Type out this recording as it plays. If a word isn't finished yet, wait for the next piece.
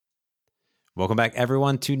Welcome back,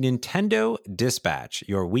 everyone, to Nintendo Dispatch,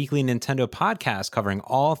 your weekly Nintendo podcast covering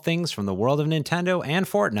all things from the world of Nintendo and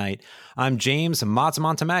Fortnite. I'm James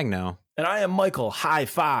Montemagno. And I am Michael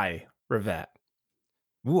Hi-Fi Rivette.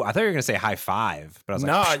 Ooh, I thought you were going to say high five, but I was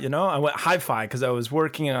like, no, I went Hi-Fi because I was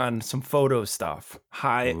working on some photo stuff.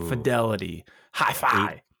 High fidelity.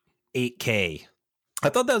 Hi-Fi. 8K. I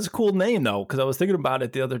thought that was a cool name, though, because I was thinking about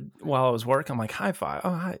it while I was working. I'm like, Hi-Fi. Oh,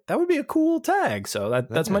 hi. That would be a cool tag. So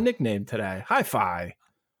that's my nickname today. Hi-Fi.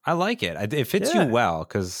 I like it. It fits you well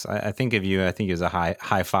because I think of you. I think you're a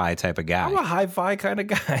hi-fi type of guy. I'm a hi-fi kind of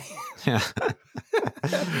guy. Yeah.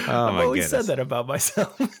 I've always said that about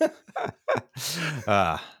myself.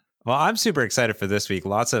 Well, I'm super excited for this week.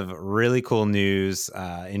 Lots of really cool news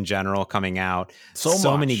in general coming out.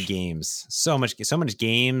 So many games. So much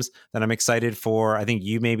games that I'm excited for. I think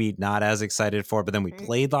you maybe not as excited for, but then we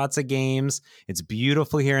played lots of games. It's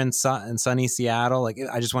beautiful here in sunny Seattle. Like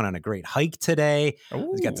I just went on a great hike today.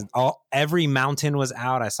 Every mountain was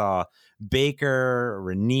out. I saw Baker,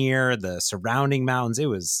 Rainier, the surrounding mountains. It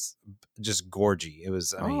was just gorgy. It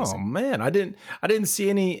was amazing. Oh man, I didn't see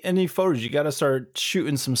any photos. You got to start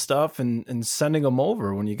shooting some stuff and sending them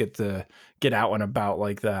over when you get out and about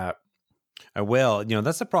like that. I will.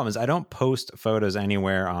 That's the problem is I don't post photos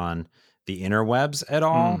anywhere on the interwebs at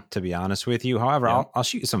all, to be honest with you. However, I'll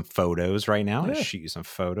shoot you some photos right now. I'll shoot you some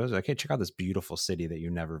photos. Okay, check out this beautiful city that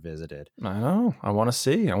you never visited. I know. I want to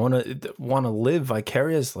see. I want to live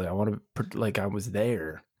vicariously. I want to like I was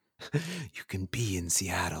there. You can be in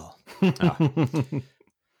Seattle.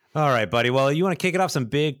 All right, buddy. Well, you want to kick it off some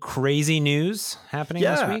big, crazy news happening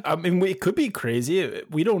this week? I mean, it could be crazy.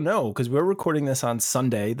 We don't know because we're recording this on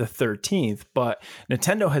Sunday, the 13th. But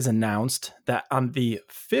Nintendo has announced that on the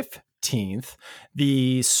 15th,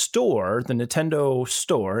 the Nintendo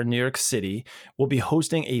store in New York City, will be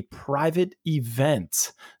hosting a private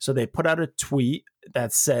event. So they put out a tweet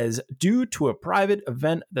that says, due to a private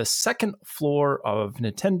event, the second floor of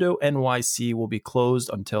Nintendo NYC will be closed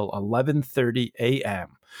until 11:30 a.m.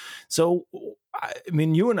 So, I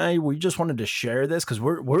mean, you and I, we just wanted to share this because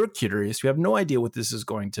we're curious. We have no idea what this is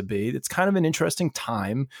going to be. It's kind of an interesting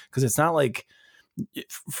time because it's not like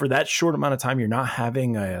for that short amount of time, you're not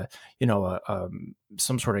having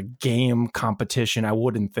some sort of game competition. I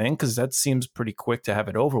wouldn't think because that seems pretty quick to have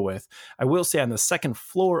it over with. I will say on the second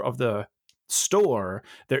floor of the store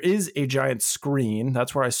there is a giant screen.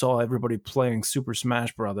 That's where I saw everybody playing Super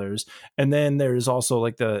Smash Brothers, and then there's also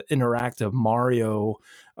like the interactive Mario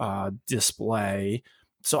display.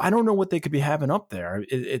 So I don't know what they could be having up there.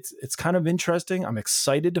 It's kind of interesting. I'm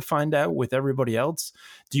excited to find out with everybody else.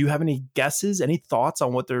 Do you have any guesses, any thoughts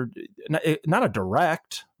on what they're not a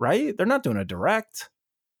direct, right? They're not doing a direct.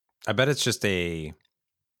 I bet it's just a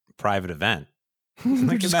private event.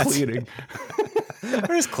 They're just cleaning.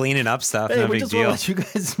 We're just cleaning up stuff. Hey, no we big just deal. want to let you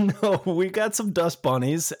guys know we got some dust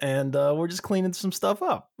bunnies, and we're just cleaning some stuff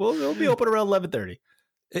up. We'll be open around 11:30.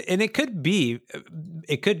 And it could be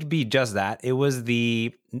just that. It was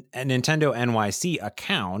the Nintendo NYC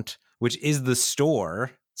account, which is the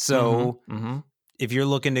store. So if you're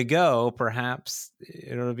looking to go, perhaps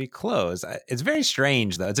it'll be closed. It's very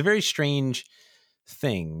strange, though. It's a very strange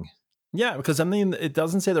thing. Yeah, because I mean, it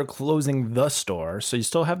doesn't say they're closing the store. So you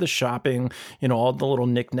still have the shopping, all the little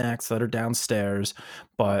knickknacks that are downstairs.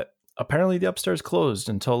 But apparently the upstairs closed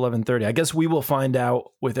until 11:30. I guess we will find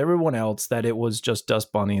out with everyone else that it was just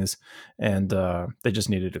dust bunnies and they just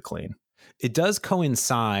needed to clean. It does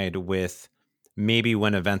coincide with maybe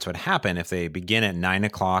when events would happen. If they begin at 9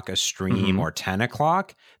 o'clock, a stream, or 10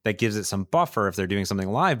 o'clock, that gives it some buffer if they're doing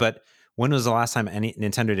something live. But when was the last time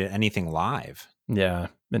Nintendo did anything live? Yeah.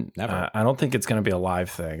 Never. I don't think it's going to be a live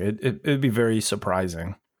thing. It'd be very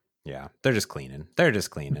surprising. Yeah. They're just cleaning. Just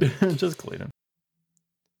cleaning.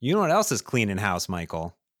 You know what else is cleaning house,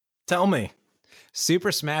 Michael? Tell me.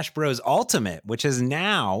 Super Smash Bros. Ultimate, which has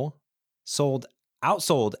now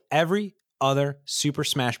outsold every other Super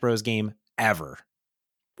Smash Bros. Game ever.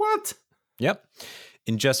 What? Yep.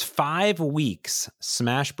 In just 5 weeks,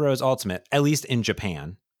 Smash Bros. Ultimate, at least in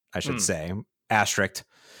Japan, I should say, asterisk,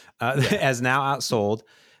 has now outsold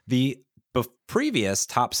the previous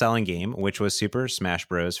top-selling game, which was Super Smash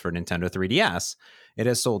Bros. For Nintendo 3DS. It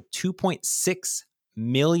has sold 2.6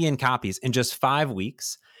 million copies in just 5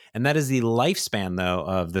 weeks. And that is the lifespan, though,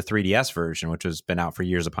 of the 3DS version, which has been out for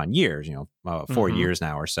years upon years, 4 years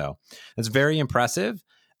now or so. It's very impressive.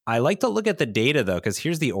 I like to look at the data, though, because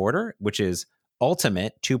here's the order, which is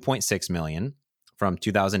Ultimate 2.6 million from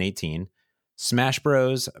 2018. Smash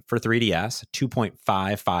Bros. For 3DS,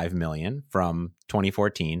 2.55 million from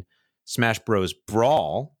 2014. Smash Bros.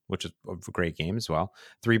 Brawl, which is a great game as well,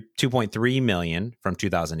 2.3 million from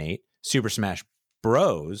 2008. Super Smash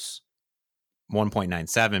Bros.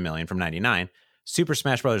 1.97 million from 99. Super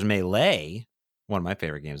Smash Bros. Melee, one of my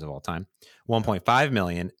favorite games of all time, 1.5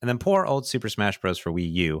 million. And then poor old Super Smash Bros. For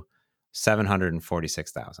Wii U,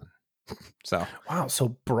 746,000. So wow,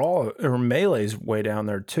 so Brawl or Melee's way down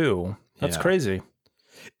there too. That's crazy.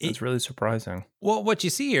 It's really surprising. Well, what you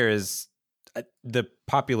see here is the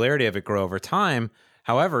popularity of it grow over time.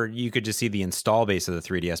 However, you could just see the install base of the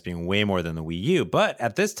 3DS being way more than the Wii U. But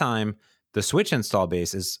at this time, the Switch install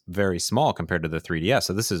base is very small compared to the 3DS.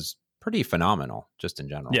 So this is pretty phenomenal just in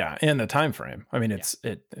general. Yeah, and the time frame. I mean, it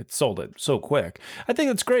sold it so quick. I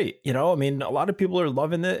think it's great. You know, I mean, a lot of people are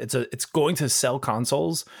loving it. It's going to sell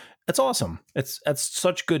consoles. It's awesome. That's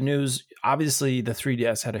such good news. Obviously, the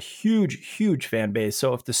 3DS had a huge fan base.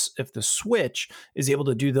 So if the Switch is able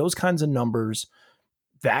to do those kinds of numbers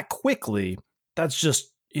that quickly, that's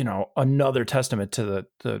just, you know, another testament to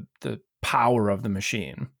the power of the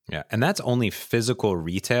machine. Yeah, and that's only physical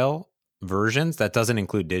retail versions. That doesn't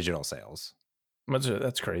include digital sales.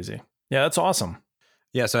 That's crazy. Yeah, that's awesome.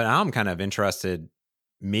 Yeah, so now I'm kind of interested.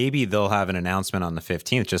 Maybe they'll have an announcement on the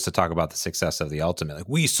 15th just to talk about the success of the Ultimate. Like,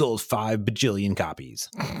 we sold 5 bajillion copies.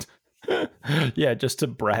 Yeah, just to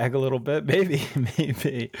brag a little bit,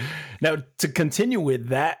 maybe. Now, to continue with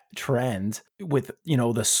that trend with, you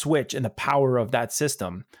know, the Switch and the power of that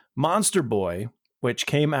system, Monster Boy, which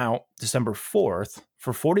came out December 4th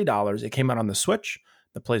for $40, it came out on the Switch,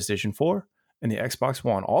 the PlayStation 4, and the Xbox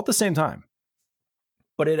One all at the same time.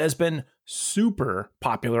 But it has been super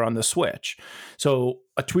popular on the Switch. So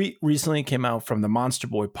a tweet recently came out from the Monster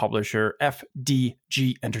Boy publisher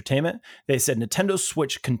FDG Entertainment. They said Nintendo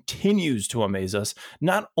Switch continues to amaze us.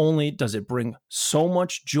 Not only does it bring so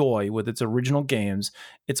much joy with its original games,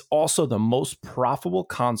 it's also the most profitable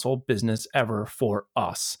console business ever for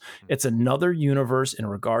us. It's another universe in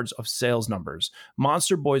regards of sales numbers.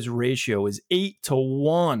 Monster Boy's ratio is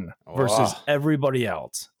 8-1 versus everybody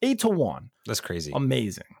else. 8-1. That's crazy.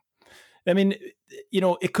 Amazing. I mean, you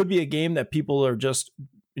know, it could be a game that people are just,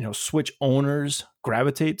 you know, Switch owners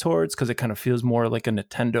gravitate towards because it kind of feels more like a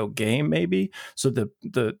Nintendo game, maybe. So the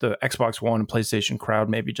Xbox One and PlayStation crowd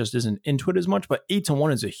maybe just isn't into it as much. But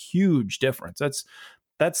 8-1 is a huge difference.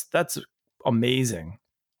 That's amazing.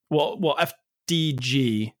 Well,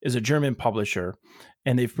 FDG is a German publisher,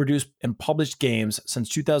 and they've produced and published games since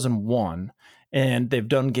 2001. And they've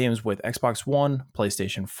done games with Xbox One,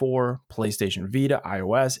 PlayStation 4, PlayStation Vita,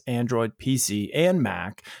 iOS, Android, PC, and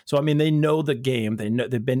Mac. So, I mean, they know the game.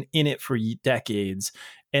 They've been in it for decades.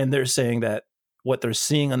 And they're saying that what they're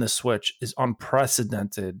seeing on the Switch is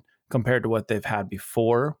unprecedented compared to what they've had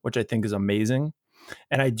before, which I think is amazing.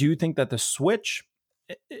 And I do think that the Switch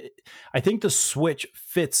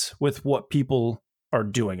fits with what people are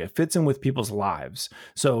doing. It fits in with people's lives.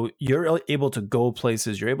 So you're able to go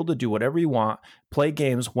places, you're able to do whatever you want, play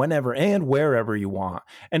games whenever and wherever you want.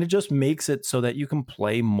 And it just makes it so that you can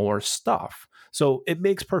play more stuff. So it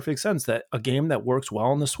makes perfect sense that a game that works well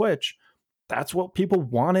on the Switch, that's what people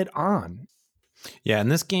want it on. Yeah, and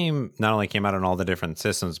this game not only came out on all the different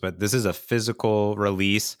systems, but this is a physical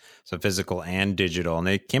release, so physical and digital, and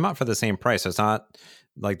they came out for the same price. So it's not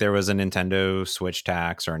like there was a Nintendo Switch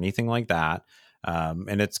tax or anything like that.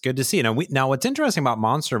 And it's good to see. Now, what's interesting about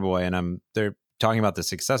Monster Boy, and they're talking about the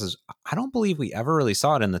successes, I don't believe we ever really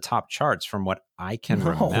saw it in the top charts from what I can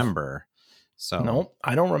remember. So no,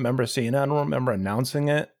 I don't remember seeing it. I don't remember announcing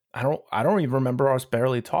it. I don't even remember us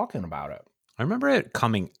barely talking about it. I remember it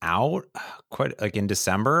coming out quite like in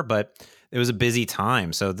December, but it was a busy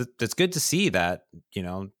time. So it's good to see that, you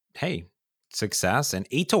know, hey, success. And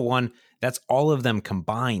 8-1, that's all of them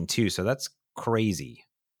combined too. So that's crazy.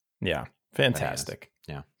 Yeah. Fantastic.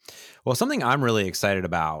 Yeah. Well, something I'm really excited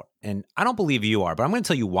about, and I don't believe you are, but I'm going to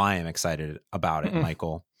tell you why I'm excited about it,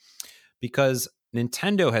 Michael, because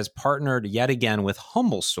Nintendo has partnered yet again with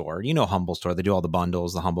Humble Store. You know Humble Store. They do all the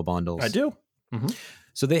bundles, the Humble Bundles. I do. Mm-hmm.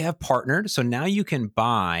 So they have partnered. So now you can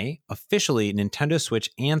buy officially Nintendo Switch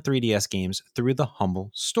and 3DS games through the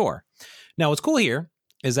Humble Store. Now, what's cool here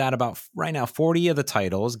is that about right now, 40 of the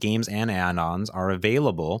titles, games and add-ons are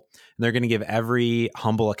available. And they're going to give every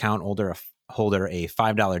Humble account holder a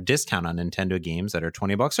 $5 discount on Nintendo games that are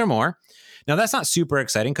 $20 or more. Now, that's not super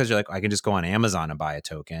exciting because you're like, I can just go on Amazon and buy a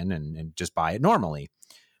token and just buy it normally.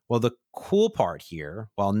 Well, the cool part here,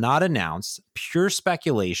 while not announced, pure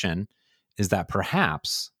speculation, is that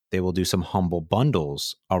perhaps they will do some Humble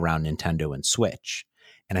bundles around Nintendo and Switch.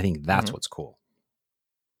 And I think that's what's cool.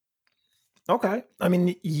 Okay. I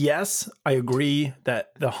mean, yes, I agree that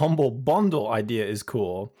the Humble Bundle idea is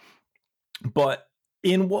cool. But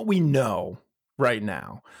in what we know right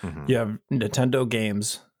now, you have Nintendo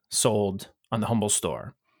games sold on the Humble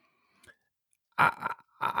Store.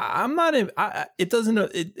 I'm not. It doesn't.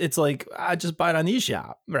 It's like I just buy it on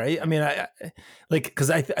eShop, right? I mean, I like because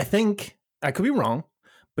I think I could be wrong,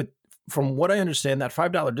 but from what I understand, that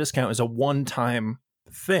 $5 discount is a one-time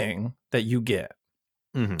thing that you get.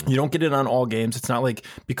 Mm-hmm. You don't get it on all games. It's not like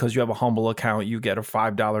because you have a Humble account, you get a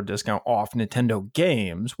 $5 discount off Nintendo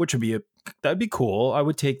games, which would be that'd be cool. I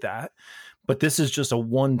would take that. But this is just a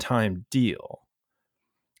one-time deal.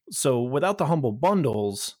 So without the Humble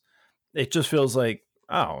bundles, it just feels like,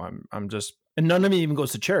 oh, I'm just, and none of it even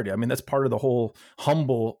goes to charity. I mean, that's part of the whole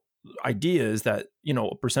Humble idea is that, you know,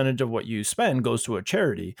 a percentage of what you spend goes to a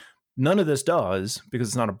charity. None of this does because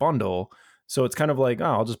it's not a bundle. So it's kind of like, oh,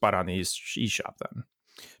 I'll just buy it on the eShop then.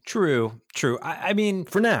 True. I mean,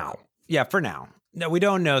 for now. Yeah, for now. No, we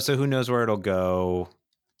don't know. So who knows where it'll go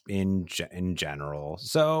in general.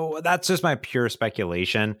 So that's just my pure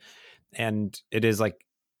speculation. And it is like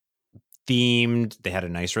themed. They had a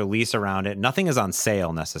nice release around it. Nothing is on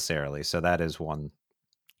sale necessarily. So that is one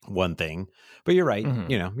thing. But you're right.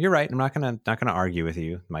 Mm-hmm. You know, you're right. I'm not gonna argue with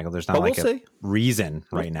you, Michael. There's not like a reason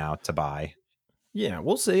right now to buy. Yeah,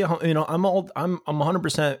 we'll see. You know, I'm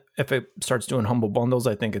 100%. If it starts doing Humble bundles,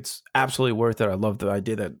 I think it's absolutely worth it. I love the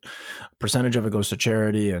idea that a percentage of it goes to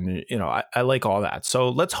charity, and you know, I like all that. So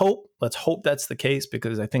let's hope that's the case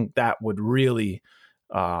because I think that would really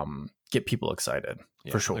get people excited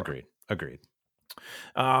for sure. Agreed.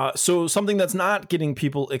 So something that's not getting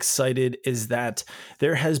people excited is that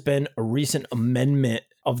there has been a recent amendment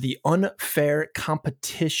of the Unfair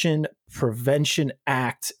Competition Prevention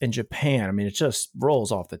Act in Japan. I mean, it just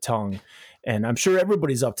rolls off the tongue. And I'm sure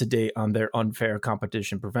everybody's up to date on their Unfair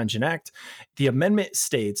Competition Prevention Act. The amendment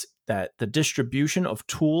states that the distribution of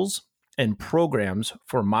tools and programs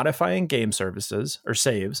for modifying game services or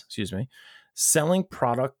saves, selling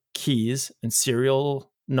product keys and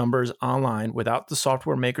serial numbers online without the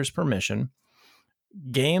software maker's permission,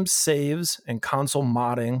 game saves and console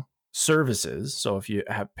modding services, so if you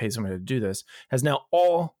have paid somebody to do this, has now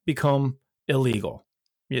all become illegal.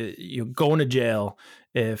 You're going to jail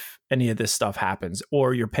if any of this stuff happens,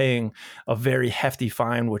 or you're paying a very hefty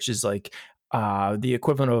fine, which is like the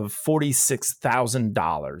equivalent of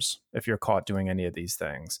 $46,000 if you're caught doing any of these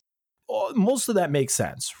things. Most of that makes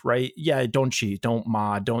sense, right? Yeah, don't cheat, don't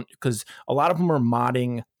mod, because a lot of them are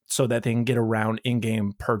modding so that they can get around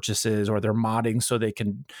in-game purchases, or they're modding so they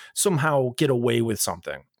can somehow get away with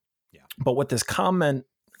something. Yeah. But what this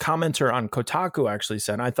commenter on Kotaku actually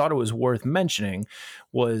said, and I thought it was worth mentioning,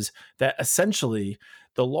 was that essentially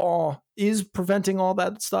the law is preventing all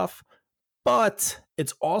that stuff, but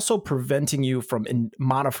it's also preventing you from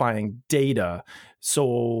modifying data. So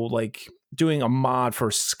like doing a mod for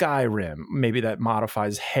Skyrim, maybe that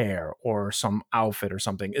modifies hair or some outfit or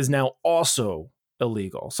something, is now also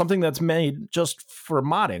illegal. Something that's made just for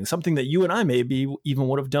modding, something that you and I maybe even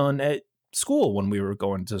would have done at school when we were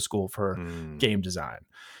going to school for game design.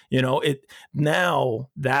 You know, now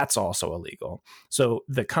that's also illegal. So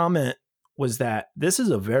the comment was that this is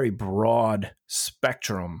a very broad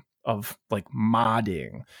spectrum of like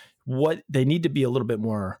modding. What they need to be a little bit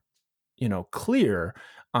more, you know, clear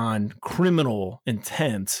on criminal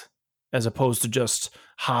intent as opposed to just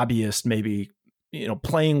hobbyist, maybe, you know,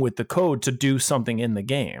 playing with the code to do something in the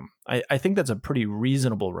game. I think that's a pretty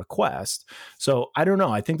reasonable request. So I don't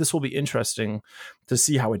know. I think this will be interesting to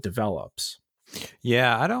see how it develops.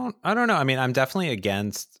 Yeah, I don't know. I mean, I'm definitely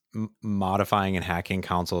against modifying and hacking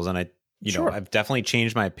consoles, and I've definitely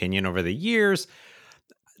changed my opinion over the years.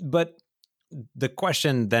 But the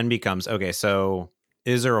question then becomes, okay, so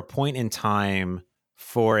is there a point in time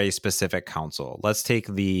for a specific console? Let's take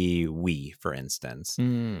the Wii, for instance.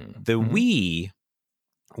 The Wii,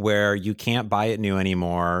 where you can't buy it new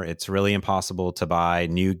anymore. It's really impossible to buy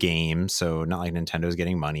new games. So not like Nintendo's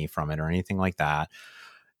getting money from it or anything like that.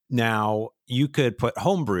 Now you could put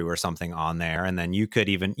Homebrew or something on there, and then you could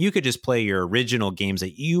just play your original games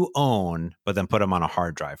that you own, but then put them on a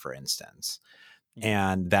hard drive, for instance.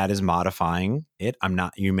 And that is modifying it.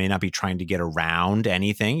 You may not be trying to get around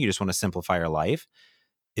anything. You just want to simplify your life.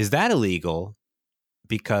 Is that illegal?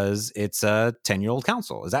 Because it's a 10-year-old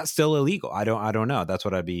console. Is that still illegal? I don't know. That's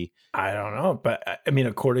what I don't know. But I mean,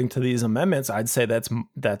 according to these amendments, I'd say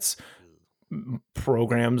that's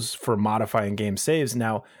programs for modifying game saves.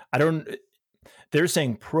 Now, they're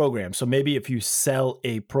saying program. So maybe if you sell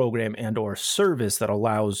a program and or service that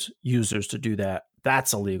allows users to do that,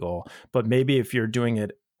 that's illegal. But maybe if you're doing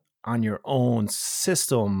it on your own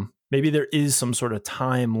system, maybe there is some sort of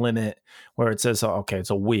time limit where it says, oh, okay,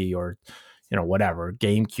 it's a Wii or, you know, whatever,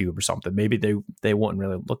 GameCube or something. Maybe they wouldn't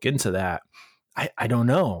really look into that. I don't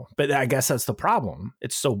know. But I guess that's the problem.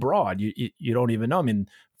 It's so broad. You don't even know. I mean,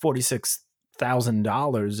 $46,000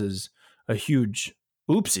 $100,000 is a huge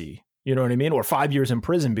oopsie. You know what I mean? Or 5 years in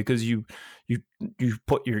prison because you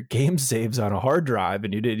put your game saves on a hard drive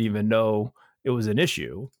and you didn't even know it was an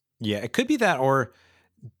issue. Yeah, it could be that, or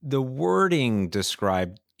the wording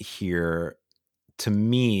described here to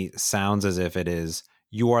me sounds as if it is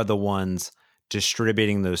you are the ones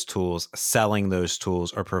distributing those tools, selling those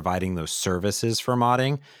tools, or providing those services for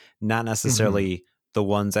modding, not necessarily the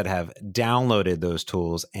ones that have downloaded those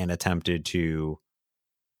tools and attempted to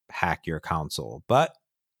hack your console. But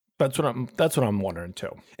that's what I'm wondering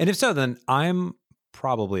too. And if so, then I'm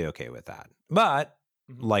probably okay with that. But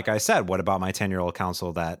like I said, what about my 10-year-old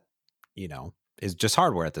console that, is just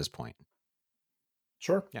hardware at this point?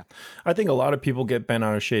 Sure. Yeah. I think a lot of people get bent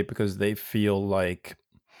out of shape because they feel like,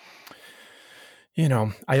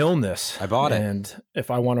 I own this. I bought it. And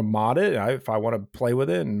if I want to mod it, if I want to play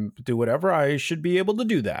with it and do whatever, I should be able to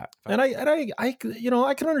do that. And I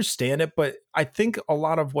can understand it, but I think a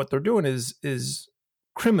lot of what they're doing is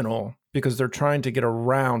criminal because they're trying to get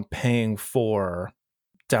around paying for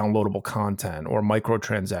downloadable content or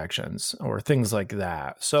microtransactions or things like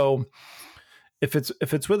that. So if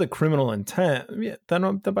it's with a criminal intent,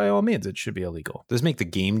 then by all means it should be illegal. Does this make the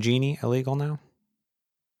Game Genie illegal now?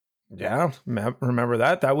 Yeah, remember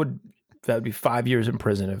that? That'd be 5 years in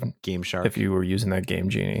prison if Game Shark. If you were using that Game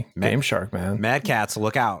Genie. Game Shark, man. Mad Cats,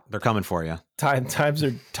 look out. They're coming for you. Times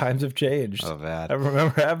have changed. Oh, bad. I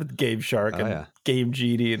remember having Game Shark and Game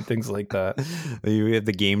Genie and things like that. You had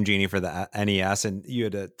the Game Genie for the NES and you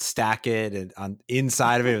had to stack it and on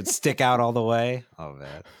inside of it would stick out all the way. Oh,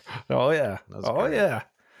 man. Oh, yeah. Great. Yeah.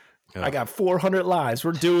 Ugh. I got 400 lives.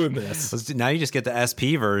 We're doing this. Now you just get the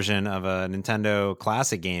SP version of a Nintendo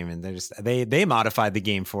Classic game, and they modified the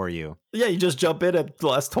game for you. Yeah, you just jump in at the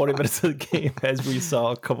last 20 minutes of the game, as we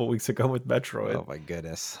saw a couple weeks ago with Metroid. Oh my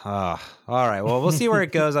goodness! All right, well, we'll see where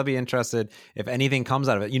it goes. I'll be interested if anything comes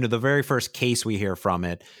out of it. The very first case we hear from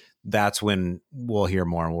it, that's when we'll hear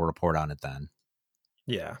more and we'll report on it then.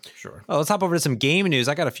 Yeah, sure. Well, let's hop over to some game news.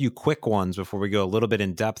 I got a few quick ones before we go a little bit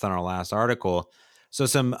in depth on our last article. So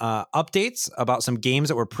some updates about some games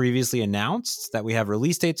that were previously announced that we have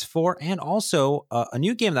release dates for, and also a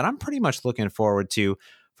new game that I'm pretty much looking forward to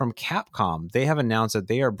from Capcom. They have announced that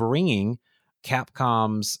they are bringing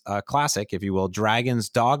Capcom's classic, if you will, Dragon's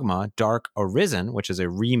Dogma Dark Arisen, which is a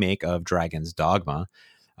remake of Dragon's Dogma,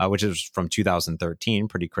 which is from 2013,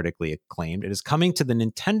 pretty critically acclaimed. It is coming to the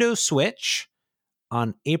Nintendo Switch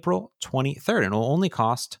on April 23rd, and it will only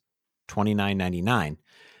cost $29.99.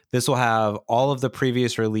 This will have all of the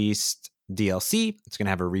previous released DLC. It's going to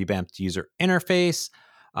have a revamped user interface.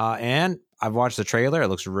 And I've watched the trailer. It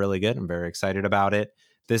looks really good. I'm very excited about it.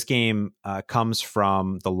 This game comes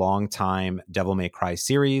from the longtime Devil May Cry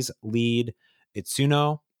series lead,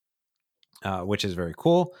 Itsuno, which is very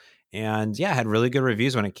cool. And yeah, had really good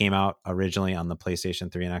reviews when it came out originally on the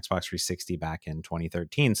PlayStation 3 and Xbox 360 back in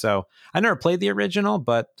 2013. So I never played the original,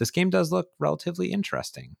 but this game does look relatively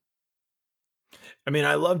interesting. I mean,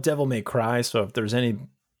 I love Devil May Cry, so if there's any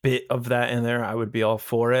bit of that in there, I would be all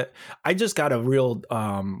for it. I just got a real,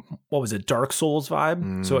 Dark Souls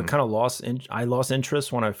vibe. So it kind of I lost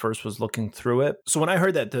interest when I first was looking through it. So when I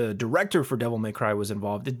heard that the director for Devil May Cry was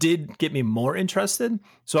involved, it did get me more interested.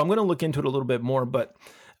 So I'm going to look into it a little bit more. But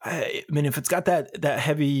I mean, if it's got that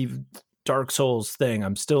heavy Dark Souls thing,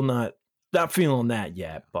 I'm still not feeling that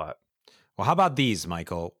yet, but. Well, how about these,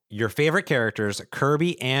 Michael? Your favorite characters,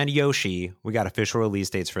 Kirby and Yoshi, we got official release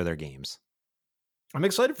dates for their games. I'm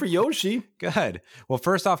excited for Yoshi. Good. Well,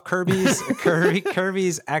 first off,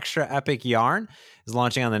 Kirby's Extra Epic Yarn is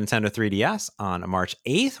launching on the Nintendo 3DS on March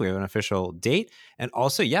 8th. We have an official date. And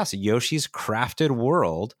also, yes, Yoshi's Crafted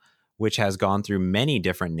World, which has gone through many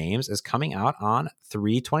different names, is coming out on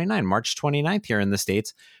March 29th here in the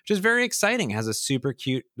States, which is very exciting. It has a super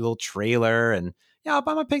cute little trailer, and yeah, I'm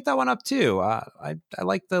gonna pick that one up too. I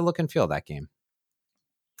like the look and feel of that game.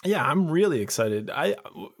 Yeah, I'm really excited.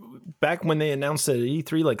 Back when they announced it at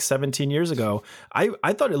E3 like 17 years ago,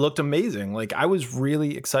 I thought it looked amazing. Like I was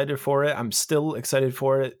really excited for it. I'm still excited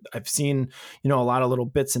for it. I've seen, a lot of little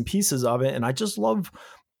bits and pieces of it, and I just love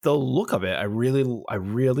the look of it. I really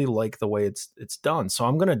like the way it's done. So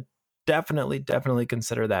I'm gonna definitely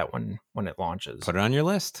consider that when it launches. Put it on your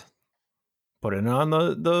list. Put it on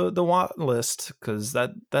the want list, because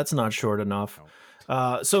that's not short enough.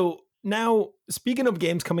 So now, speaking of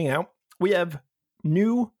games coming out, we have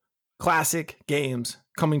new classic games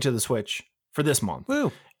coming to the Switch for this month.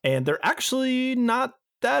 Woo. And they're actually not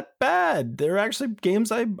that bad. They're actually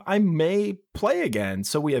games I may play again.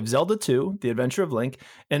 So we have Zelda 2, The Adventure of Link,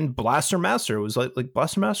 and Blaster Master. It was like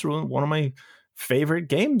Blaster Master was one of my favorite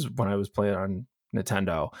games when I was playing on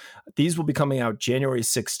Nintendo. These will be coming out January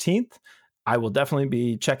 16th. I will definitely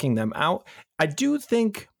be checking them out. I do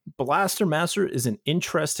think Blaster Master is an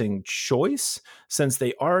interesting choice since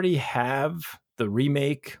they already have the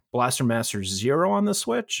remake Blaster Master Zero on the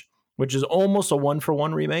Switch, which is almost a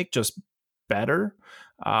 1-for-1 remake, just better.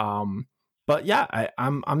 But yeah,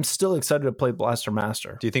 I'm still excited to play Blaster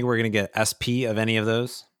Master. Do you think we're going to get SP of any of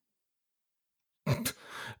those?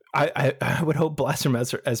 I would hope Blaster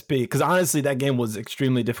Master SP, because honestly, that game was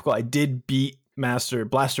extremely difficult. I did beat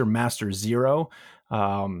Blaster Master Zero,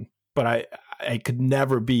 but I could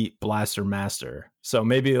never beat Blaster Master. So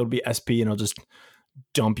maybe it'll be SP and it'll just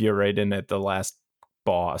dump you right in at the last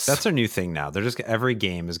boss. That's a new thing now. They're just, every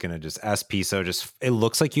game is going to just SP. So just, it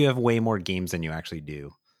looks like you have way more games than you actually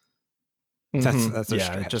do. That's their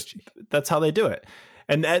strategy. That's how they do it.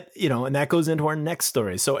 And that goes into our next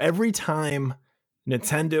story. So every time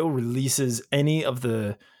Nintendo releases any of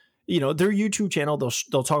the, their YouTube channel,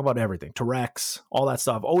 they'll talk about everything. Directs, all that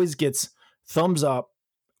stuff always gets thumbs up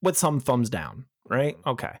with some thumbs down, right?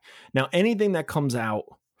 Okay. Now, anything that comes out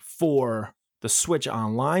for the Switch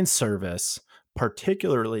Online service,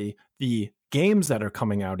 particularly the games that are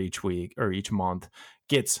coming out each week or each month,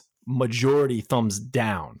 gets majority thumbs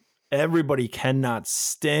down. Everybody cannot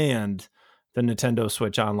stand the Nintendo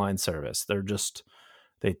Switch Online service.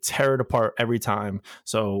 They tear it apart every time.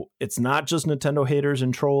 So it's not just Nintendo haters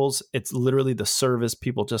and trolls. It's literally the service.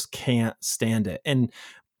 People just can't stand it. And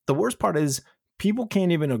the worst part is people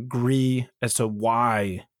can't even agree as to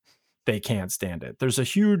why they can't stand it. There's a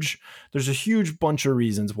huge bunch of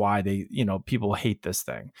reasons why people hate this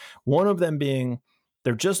thing. One of them being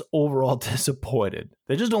they're just overall disappointed.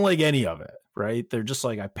 They just don't like any of it, right? They're just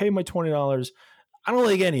like, I paid my $20. I don't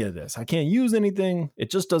like any of this. I can't use anything.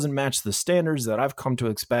 It just doesn't match the standards that I've come to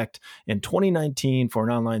expect in 2019 for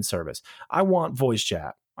an online service. I want voice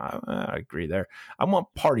chat. I agree there. I want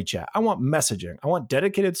party chat. I want messaging. I want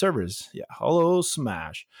dedicated servers. Yeah. Hello,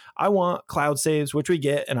 Smash. I want cloud saves, which we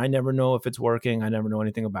get, and I never know if it's working. I never know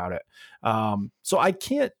anything about it. So I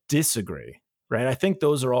can't disagree, right? I think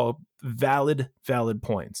those are all valid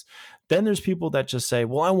points. Then there's people that just say,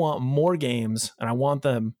 well, I want more games and I want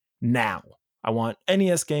them now. I want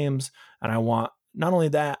NES games, and I want not only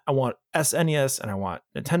that, I want SNES and I want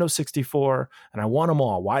Nintendo 64, and I want them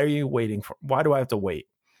all. Why do I have to wait?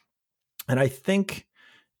 And I think,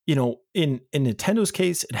 in Nintendo's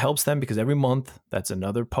case, it helps them because every month that's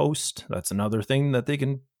another post, that's another thing that they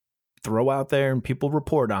can throw out there and people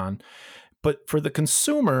report on. But for the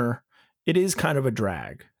consumer, it is kind of a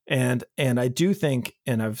drag. And I do think,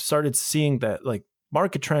 and I've started seeing that like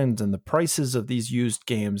market trends and the prices of these used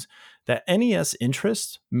games, that NES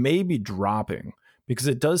interest may be dropping because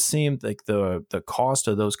it does seem like the cost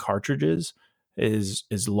of those cartridges is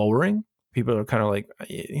lowering. People are kind of like,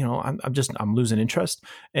 I'm losing interest.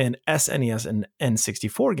 And SNES and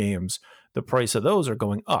N64 games, the price of those are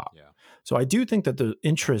going up. Yeah. So I do think that the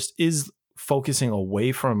interest is focusing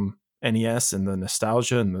away from NES and the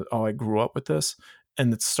nostalgia and I grew up with this,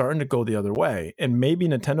 and it's starting to go the other way. And maybe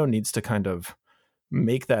Nintendo needs to kind of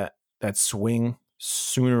make that swing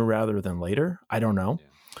sooner rather than later. I don't know.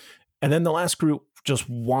 Yeah. And then the last group just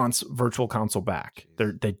wants Virtual Console back.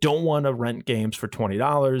 They don't want to rent games for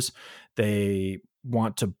 $20. They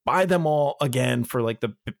want to buy them all again for like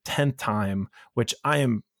the 10th time, which I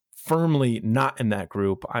am firmly not in that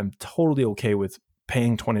group. I'm totally okay with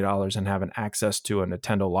paying $20 and having access to a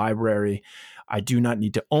Nintendo library. I do not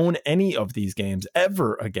need to own any of these games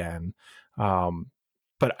ever again.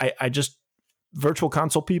 But I just, Virtual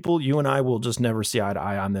Console people, you and I will just never see eye to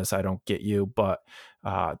eye on this. I don't get you, but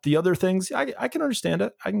the other things, I can understand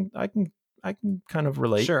it. I can kind of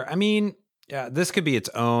relate. Sure. I mean, yeah, this could be its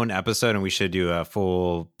own episode, and we should do a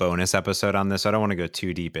full bonus episode on this. I don't want to go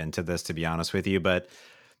too deep into this, to be honest with you, but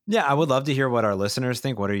yeah, I would love to hear what our listeners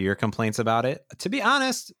think. What are your complaints about it? To be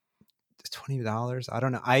honest, $20. I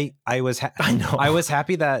don't know. I was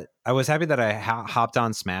happy that I hopped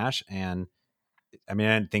on Smash, and I mean,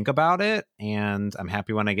 I didn't think about it, and I'm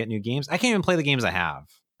happy when I get new games. I can't even play the games I have.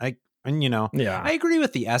 I agree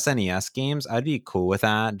with the SNES games. I'd be cool with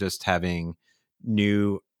that. Just having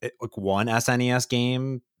like one SNES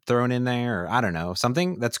game thrown in there, or I don't know,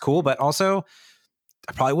 something that's cool. But also,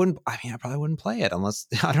 I probably wouldn't play it unless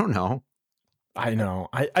I don't know. I know.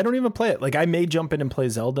 I don't even play it. Like I may jump in and play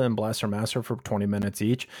Zelda and Blaster Master for 20 minutes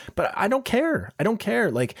each, but I don't care.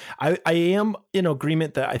 Like I am in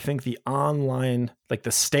agreement that I think the online, like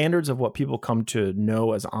the standards of what people come to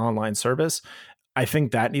know as online service, I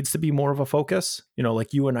think that needs to be more of a focus.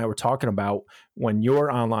 Like you and I were talking about, when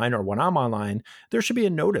you're online or when I'm online, there should be a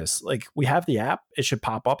notice. Like we have the app, it should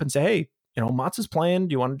pop up and say, hey, Mats is playing.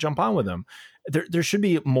 Do you want to jump on with him? there should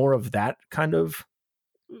be more of that kind of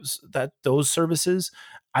those services.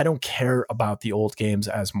 I don't care about the old games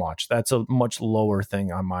as much. That's a much lower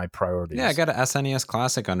thing on my priorities. Yeah, I got an SNES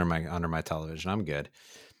Classic under my television. I'm good.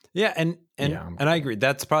 Yeah, and I agree.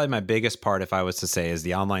 That's probably my biggest part, if I was to say, is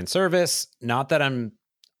the online service. Not that I'm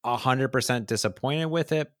 100% disappointed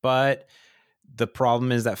with it, but the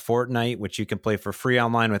problem is that Fortnite, which you can play for free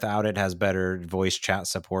online without it, has better voice chat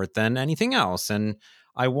support than anything else. And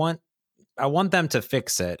I want them to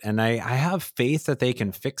fix it. And I have faith that they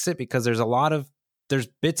can fix it, because there's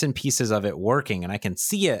bits and pieces of it working and I can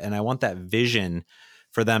see it. And I want that vision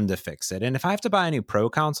for them to fix it. And if I have to buy a new pro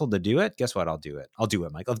console to do it, guess what? I'll do it. I'll do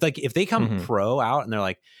it, Michael. Like if they come pro out and they're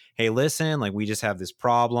like, hey, listen, like we just have this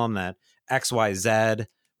problem that XYZ,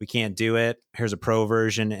 we can't do it. Here's a pro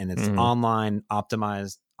version and it's online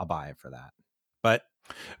optimized. I'll buy it for that. But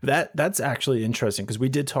that's actually interesting, because we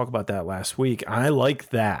did talk about that last week. I like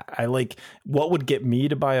that. I like, what would get me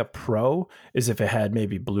to buy a pro is if it had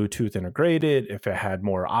maybe Bluetooth integrated, if it had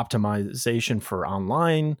more optimization for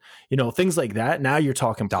online, things like that. Now you're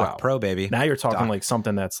talking Dock Pro, baby. Now you're talking like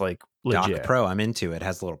something that's like legit. Dock Pro, I'm into it. It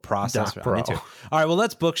has a little processor. Dock Pro. I'm into it. All right, well,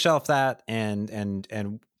 let's bookshelf that and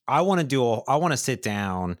I want to sit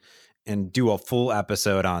down and do a full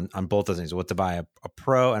episode on both those things, what to buy a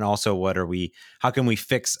pro, and also how can we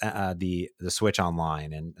fix the Switch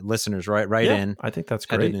online. And listeners, write in. I think that's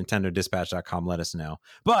great. Head to NintendoDispatch.com, let us know.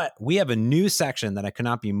 But we have a new section that I could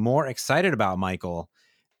not be more excited about, Michael.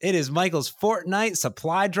 It is Michael's Fortnite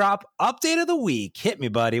supply drop update of the week. Hit me,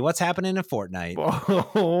 buddy. What's happening in Fortnite?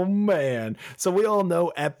 Oh, man. So we all know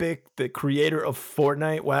Epic, the creator of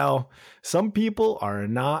Fortnite. Well, some people are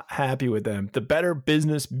not happy with them. The Better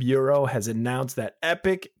Business Bureau has announced that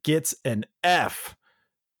Epic gets an F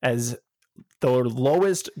as the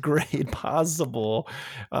lowest grade possible,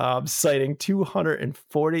 citing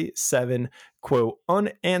 247, quote,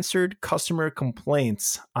 unanswered customer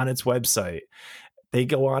complaints on its website. They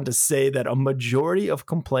go on to say that a majority of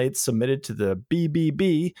complaints submitted to the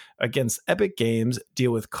BBB against Epic Games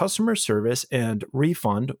deal with customer service and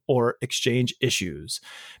refund or exchange issues.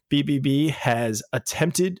 BBB has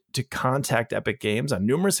attempted to contact Epic Games on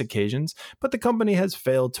numerous occasions, but the company has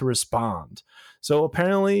failed to respond. So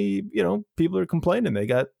apparently, people are complaining. They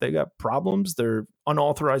got problems. They're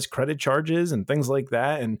unauthorized credit charges and things like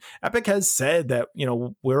that. And Epic has said that,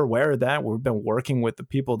 we're aware of that. We've been working with the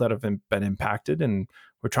people that have been impacted, and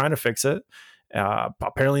we're trying to fix it.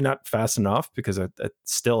 Apparently not fast enough, because it's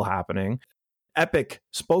still happening. Epic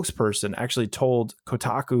spokesperson actually told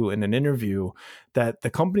Kotaku in an interview that the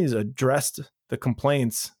company's addressed the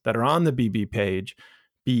complaints that are on the BBB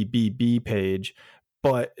page,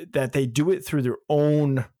 but that they do it through their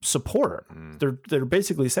own support. They're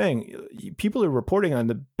basically saying people are reporting on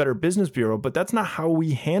the Better Business Bureau, but that's not how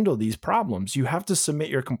we handle these problems. You have to submit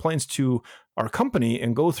your complaints to our company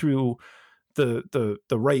and go through the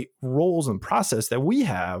right roles and process that we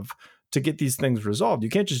have to get these things resolved. You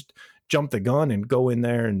can't just jump the gun and go in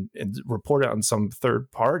there and report it on some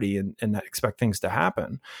third party and expect things to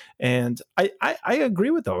happen. And I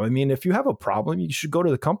agree with them. I mean, if you have a problem, you should go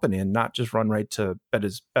to the company and not just run right to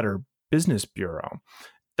Better Business Bureau.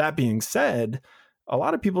 That being said, a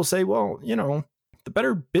lot of people say, well, the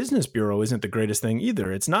Better Business Bureau isn't the greatest thing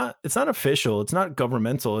either. It's not official. It's not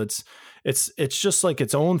governmental. It's just like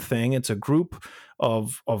its own thing. It's a group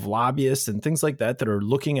of lobbyists and things like that are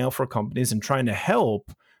looking out for companies and trying to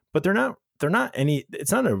help. But they're not any.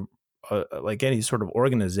 It's not like any sort of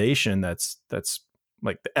organization that's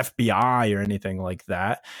like the FBI or anything like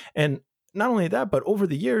that. And not only that, but over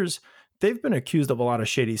the years, they've been accused of a lot of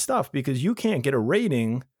shady stuff, because you can't get a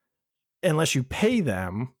rating unless you pay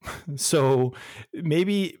them. So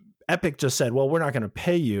maybe Epic just said, well, we're not going to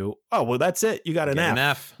pay you. Oh, well, that's it. You got an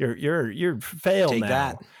F. You're failed now.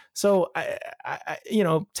 That. So I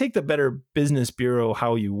take the Better Business Bureau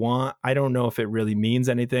how you want. I don't know if it really means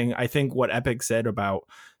anything. I think what Epic said about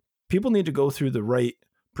people need to go through the right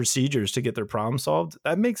procedures to get their problem solved,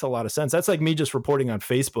 that makes a lot of sense. That's like me just reporting on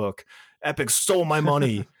Facebook, Epic stole my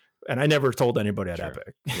money. And I never told anybody at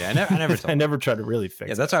Epic. Yeah, I never told. I never tried to really fix it.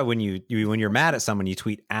 Yeah, that's why when you're mad at someone, you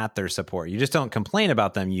tweet at their support. You just don't complain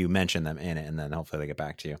about them. You mention them in it, and then hopefully they get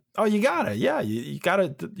back to you. Oh, you gotta. Yeah, you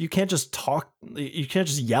gotta. You can't just talk. You can't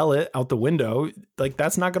just yell it out the window. Like,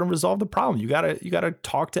 that's not going to resolve the problem. You gotta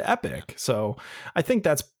talk to Epic. So I think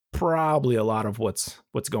that's probably a lot of what's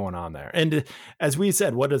going on there. And as we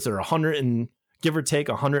said, what is there? Give or take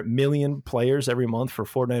 100 million players every month for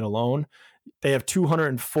Fortnite alone. They have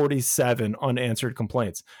 247 unanswered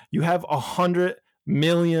complaints. You have 100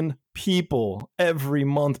 million people every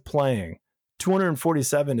month playing.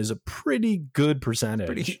 247 is a pretty good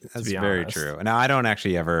percentage. That's very true. Now, I don't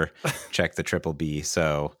actually ever check the triple B,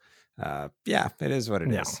 so yeah, it is what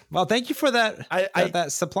it is. Well, thank you for that.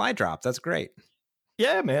 That supply drop. That's great.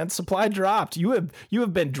 Yeah, man, supply dropped. You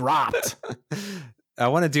have been dropped. I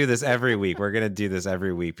want to do this every week. We're going to do this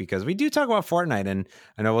every week because we do talk about Fortnite, and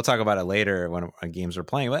I know we'll talk about it later when games are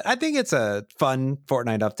playing, but I think it's a fun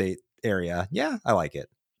Fortnite update area. Yeah, I like it.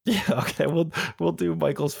 Yeah, okay. We'll do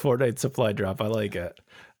Michael's Fortnite supply drop. I like it.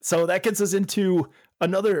 So that gets us into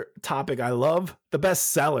another topic I love, the best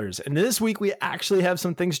sellers. And this week we actually have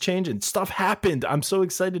some things changing. Stuff happened. I'm so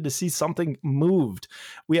excited to see something moved.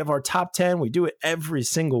 We have our top 10. We do it every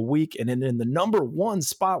single week. And in the number 1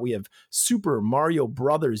 spot, we have Super Mario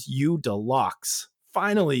Brothers U Deluxe.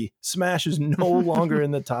 Finally, Smash is no longer in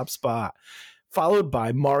the top spot. Followed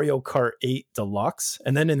by Mario Kart 8 Deluxe.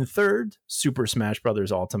 And then in third, Super Smash Brothers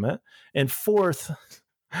Ultimate. And fourth,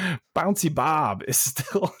 Bouncy Bob is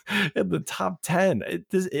still in the top 10.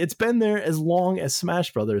 It's been there as long as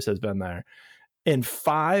Smash Brothers has been there. In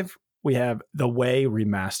 5, we have The Way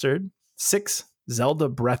Remastered. 6, Zelda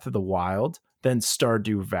Breath of the Wild. Then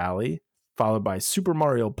Stardew Valley. Followed by Super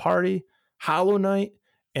Mario Party, Hollow Knight.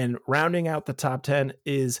 And rounding out the top 10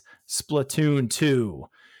 is Splatoon 2.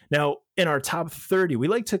 Now, in our top 30, we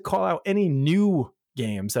like to call out any new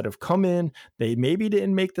games that have come in. They maybe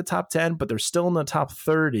didn't make the top 10, but they're still in the top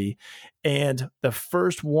 30. And the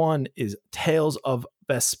first one is Tales of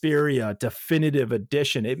Vesperia Definitive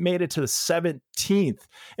Edition. It made it to the 17th.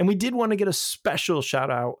 And we did want to get a special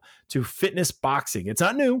shout out to Fitness Boxing. It's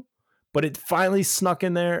not new, but it finally snuck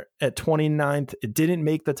in there at 29th. It didn't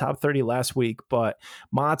make the top 30 last week, but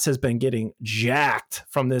Mott's has been getting jacked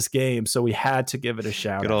from this game, so we had to give it a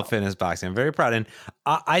shout out. Good old Fitness Boxing. I'm very proud. And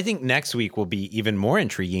I think next week will be even more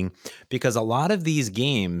intriguing because a lot of these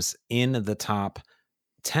games in the top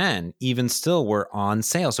 10 even still were on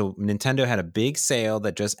sale. So Nintendo had a big sale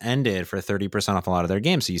that just ended for 30% off a lot of their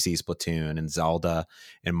games. So you see Splatoon and Zelda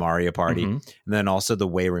and Mario Party. And then also The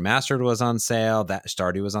Way Remastered was on sale. That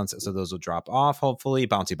Stardew was on sale. So those will drop off, hopefully.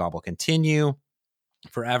 Bouncy Bob will continue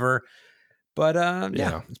forever. But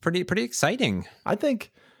yeah, it's pretty exciting. I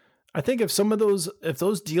think if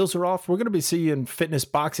those deals are off, we're going to be seeing Fitness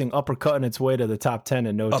Boxing uppercutting its way to the top 10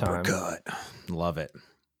 in no time. Uppercut. Love it.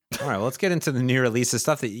 All right, well, let's get into the new releases,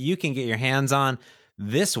 stuff that you can get your hands on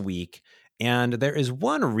this week. And there is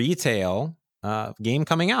one retail game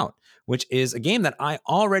coming out, which is a game that I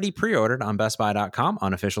already pre-ordered on BestBuy.com,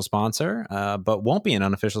 unofficial sponsor, but won't be an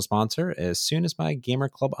unofficial sponsor as soon as my Gamer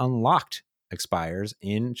Club Unlocked expires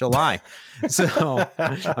in July. So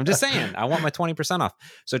I'm just saying, I want my 20% off.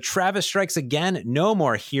 So Travis Strikes Again, No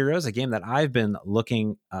More Heroes, a game that I've been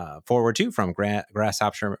looking forward to from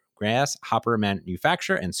Grasshopper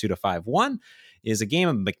Manufacture and Suda51, is a game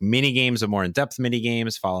of mini games, of more in-depth mini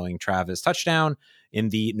games following Travis Touchdown in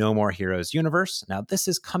the No More Heroes universe. Now, this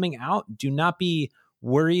is coming out. Do not be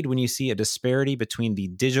worried when you see a disparity between the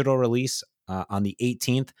digital release on the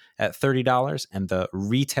 18th at $30 and the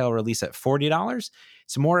retail release at $40.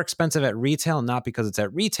 It's more expensive at retail, not because it's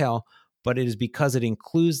at retail, but it is because it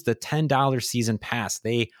includes the $10 season pass.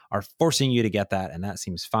 They are forcing you to get that, and that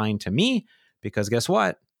seems fine to me because guess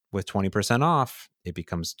what? With 20% off, it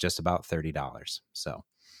becomes just about $30. So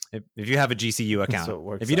if you have a GCU account,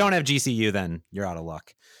 so if you don't have GCU, then you're out of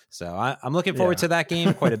luck. So I'm looking forward to that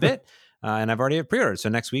game quite a bit, and I've already pre-ordered. So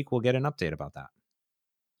next week we'll get an update about that.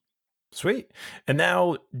 Sweet. And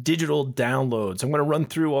now digital downloads. I'm going to run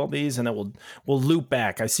through all these and then we'll loop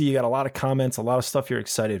back. I see you got a lot of comments, a lot of stuff you're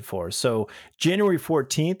excited for. So January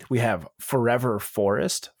 14th, we have Forever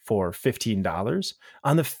Forest for $15.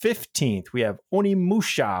 On the 15th, we have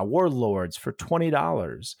Onimusha Warlords for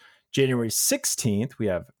 $20. January 16th, we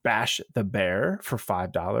have Bash the Bear for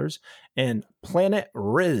 $5 and Planet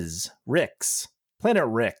Rix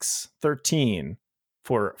 13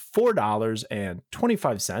 for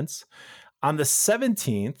 $4.25. On the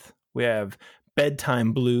 17th, we have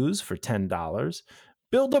Bedtime Blues for $10.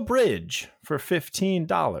 Build a Bridge for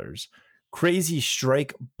 $15. Crazy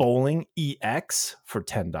Strike Bowling EX for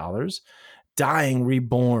 $10. Dying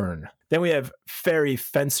Reborn. Then we have Fairy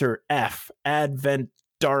Fencer F Advent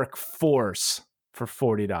Dark Force for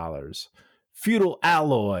 $40. Feudal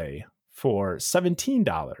Alloy for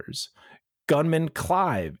 $17. Gunman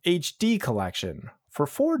Clive HD Collection for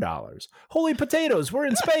 $4. Holy potatoes, we're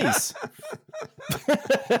in space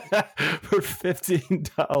for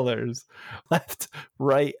 $15. Left,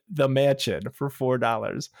 Right, The Mansion for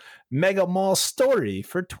 $4. Mega Mall Story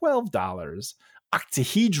for $12.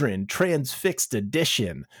 Octahedron Transfixed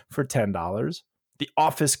Edition for $10. The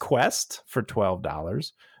Office Quest for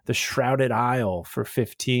 $12. The Shrouded Isle for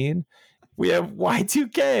 $15. We have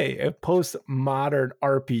Y2K, a postmodern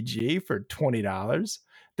RPG for $20.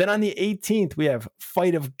 Then on the 18th, we have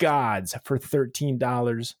Fight of Gods for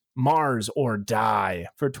 $13, Mars or Die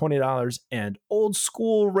for $20, and Old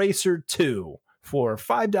School Racer 2 for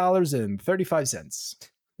 $5.35.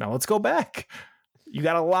 Now let's go back. You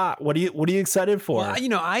got a lot. What are you excited for?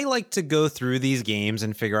 Well, I like to go through these games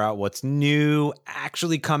and figure out what's new,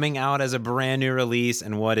 actually coming out as a brand new release,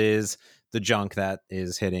 and what is the junk that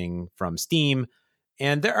is hitting from Steam.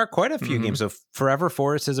 And there are quite a few games. So Forever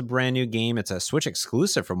Forest is a brand new game. It's a Switch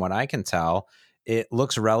exclusive from what I can tell. It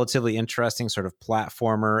looks relatively interesting, sort of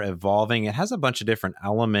platformer, evolving. It has a bunch of different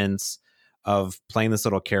elements of playing this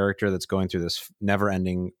little character that's going through this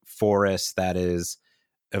never-ending forest that is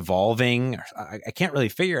evolving. I can't really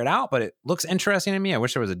figure it out, but it looks interesting to me. I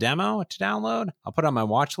wish there was a demo to download. I'll put it on my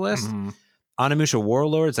watch list. Onimusha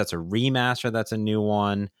Warlords, that's a remaster. That's a new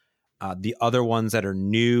one. The other ones that are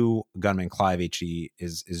new, Gunman Clive HD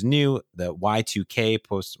is new. The Y2K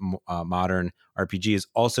post-modern RPG is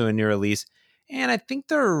also a new release. And I think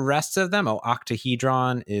the rest of them,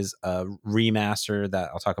 Octahedron is a remaster that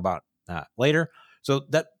I'll talk about later. So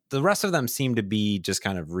that the rest of them seem to be just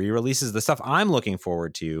kind of re-releases. The stuff I'm looking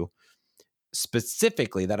forward to,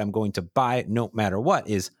 specifically that I'm going to buy no matter what,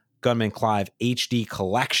 is Gunman Clive HD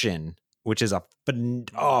Collection, which is a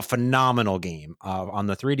phenomenal game on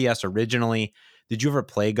the 3DS originally. Did you ever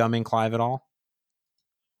play Gunman Clive at all?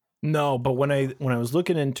 No, but when I was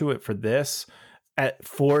looking into it for this at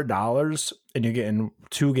 $4 and you're getting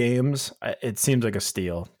 2 games, it seems like a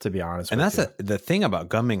steal, to be honest. And that's the thing about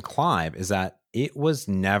Gunman Clive is that it was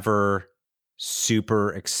never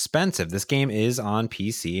super expensive. This game is on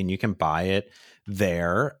PC and you can buy it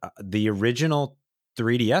there. The original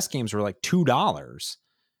 3DS games were like $2.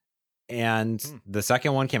 And the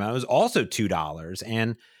second one came out, it was also $2.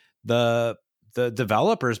 And the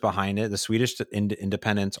developers behind it, the Swedish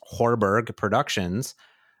independent Horberg Productions,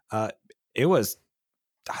 it was,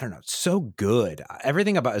 I don't know, so good.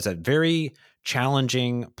 Everything about it is a very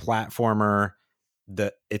challenging platformer.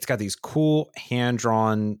 It's got these cool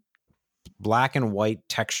hand-drawn black and white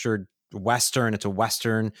textured Western. It's a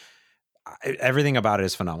Western. Everything about it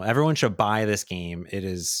is phenomenal. Everyone should buy this game. It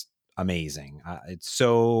is amazing. It's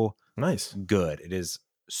so nice. Good. It is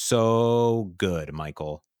so good,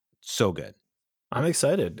 Michael. So good. I'm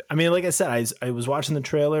excited. I mean, like I said, I was watching the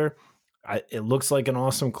trailer. It looks like an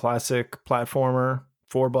awesome classic platformer.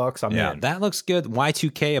 $4. I'm in. That looks good.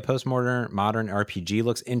 Y2K, a postmodern RPG,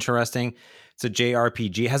 looks interesting. It's a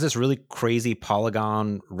JRPG. It has this really crazy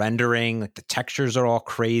polygon rendering. Like the textures are all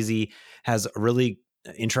crazy. Has a really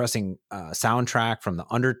interesting soundtrack from the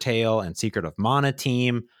Undertale and Secret of Mana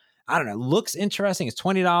team. I don't know. It looks interesting. It's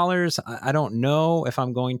 $20. I don't know if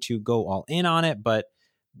I'm going to go all in on it, but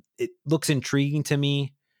it looks intriguing to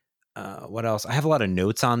me. What else? I have a lot of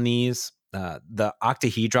notes on these. The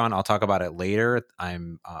Octahedron, I'll talk about it later.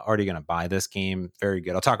 I'm already going to buy this game. Very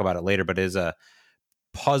good. I'll talk about it later, but it is a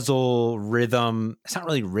puzzle rhythm. It's not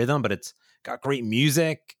really rhythm, but it's got great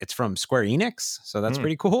music. It's from Square Enix, so that's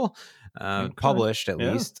pretty cool. Okay. Published at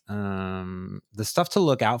least. The stuff to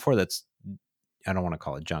look out for that's, I don't want to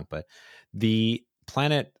call it junk, but the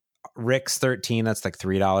Planet Rick's 13, that's like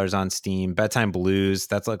 $3 on Steam. Bedtime Blues,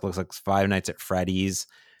 that's like looks like Five Nights at Freddy's,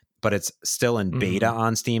 but it's still in beta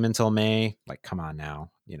on Steam until May. Like, come on now,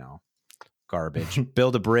 garbage.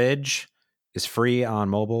 Build a Bridge is free on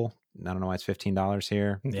mobile. I don't know why it's $15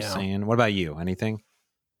 here. Just saying. What about you? Anything?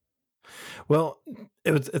 Well,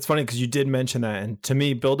 it's funny because you did mention that, and to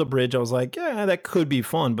me, Build a Bridge, I was like, yeah, that could be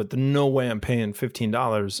fun, but no way I'm paying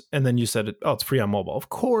 $15. And then you said, it's free on mobile. Of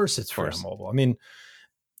course, it's free on mobile. I mean,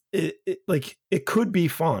 it could be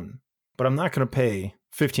fun, but I'm not going to pay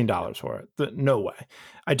 $15 for it. No way.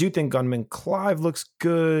 I do think Gunman Clive looks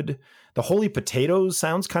good. The Holy Potatoes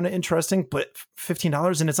sounds kind of interesting, but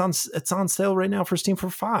 $15 and it's on sale right now for Steam for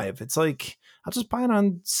 $5. It's like, I'll just buy it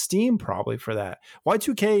on Steam probably for that.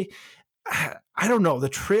 Y2K, I don't know. The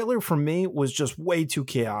trailer for me was just way too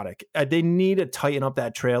chaotic. They need to tighten up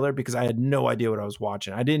that trailer because I had no idea what I was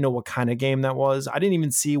watching. I didn't know what kind of game that was. I didn't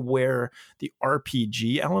even see where the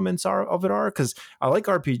RPG elements of it are because I like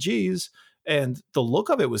RPGs. And the look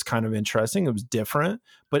of it was kind of interesting. It was different,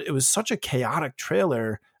 but it was such a chaotic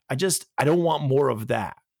trailer. I don't want more of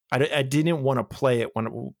that. I didn't want to play it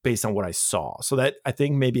based on what I saw. So that I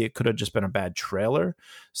think maybe it could have just been a bad trailer.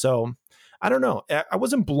 So I don't know. I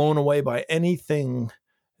wasn't blown away by anything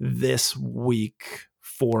this week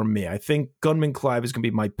for me. I think Gunman Clive is going to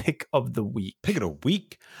be my pick of the week. Pick of the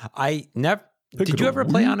week? Did you ever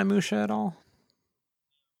play Onimusha at all?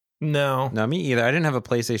 No. No, me either. I didn't have a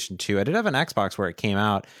PlayStation 2. I did have an Xbox where it came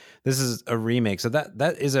out. This is a remake. So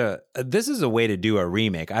this is a way to do a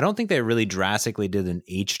remake. I don't think they really drastically did an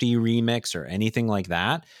HD remix or anything like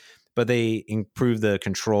that, but they improved the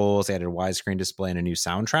controls, they added a widescreen display and a new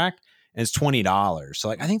soundtrack, and it's $20. So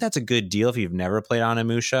like I think that's a good deal if you've never played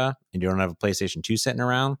Onimusha and you don't have a PlayStation 2 sitting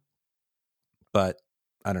around. But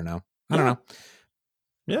I don't know. I don't know.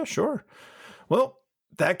 Yeah, sure. Well,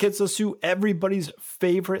 that gets us to everybody's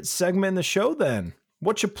favorite segment in the show then.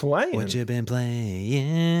 What you playing? What you been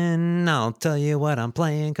playing? I'll tell you what I'm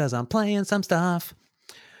playing because I'm playing some stuff.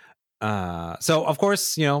 So, of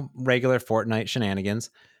course, regular Fortnite shenanigans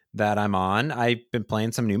that I'm on. I've been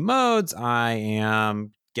playing some new modes. I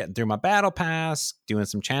am getting through my battle pass, doing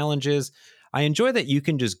some challenges. I enjoy that you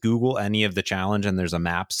can just Google any of the challenge and there's a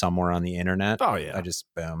map somewhere on the internet. Oh, yeah. I just,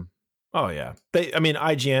 boom. Oh yeah,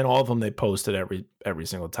 IGN, all of them, they post it every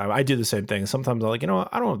single time. I do the same thing. Sometimes I'm like, I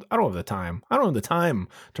don't have the time. I don't have the time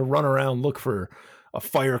to run around look for a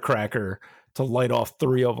firecracker to light off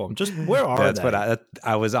 3 of them. Just where are that's they? What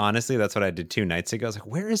I was honestly, that's what I did 2 nights ago. I was like,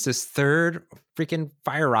 where is this third freaking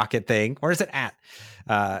fire rocket thing? Where is it at?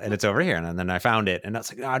 And it's over here. And then I found it, and I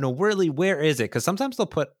was like, oh, no, really, where is it? Because sometimes they'll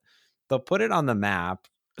put it on the map.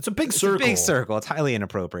 It's a big circle. It's a big circle. It's highly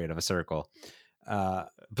inappropriate of a circle.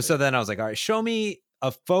 But so then I was like, all right, show me a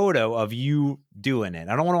photo of you doing it.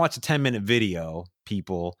 I don't want to watch a 10-minute video,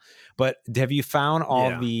 people, but have you found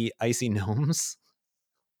all the icy gnomes?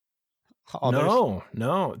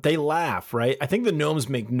 No, they laugh, right? I think the gnomes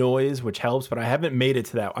make noise, which helps, but I haven't made it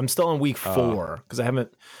to that. I'm still on week 4 because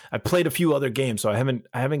I played a few other games, so I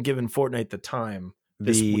haven't given Fortnite the time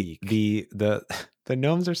this week. The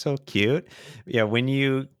gnomes are so cute. Yeah,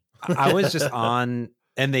 I was just on.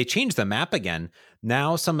 And they changed the map again.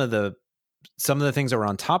 Now some of the things that were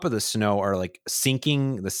on top of the snow are like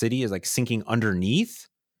sinking. The city is like sinking underneath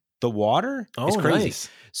the water. Oh, it's crazy. Nice.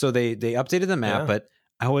 So they updated the map, but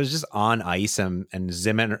I was just on ice and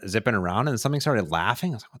zipping around, and something started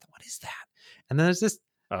laughing. I was like, what is that? And then there's this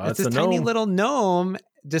tiny little gnome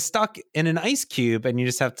just stuck in an ice cube, and you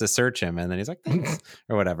just have to search him, and then he's like, thanks,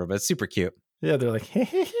 or whatever. But it's super cute. Yeah, they're like,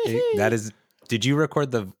 that is. Did you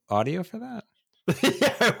record the audio for that?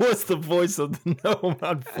 Yeah, it was the voice of the gnome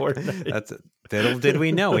on Fortnite. Little did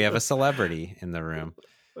we know we have a celebrity in the room.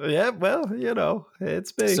 Yeah, well,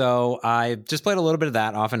 it's big. So I just played a little bit of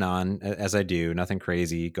that off and on, as I do. Nothing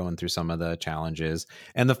crazy, going through some of the challenges.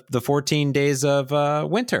 And the 14 days of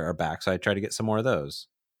winter are back, so I try to get some more of those.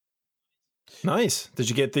 Nice. Did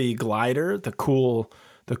you get the glider? The cool.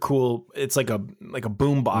 It's like a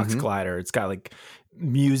boombox glider. It's got like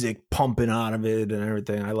music pumping out of it and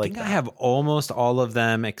everything. I like that. I have almost all of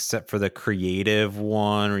them except for the creative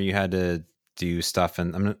one where you had to do stuff,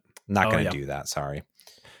 and I'm not going to do that. Sorry.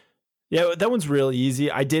 Yeah, that one's real easy.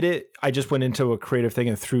 I did it. I just went into a creative thing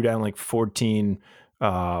and threw down like 14,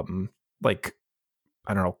 cart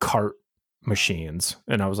machines,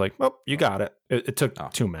 and I was like, "Oh, you got it." It took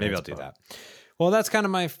 2 minutes. Maybe I'll do that. Well, that's kind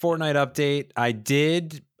of my Fortnite update. I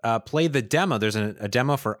did play the demo. There's a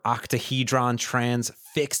demo for Octahedron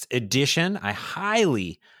Transfixed Edition. I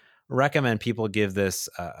highly recommend people give this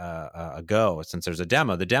a go since there's a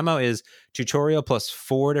demo. The demo is tutorial plus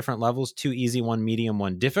 4 different levels, 2 easy, 1 medium,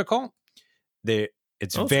 1 difficult.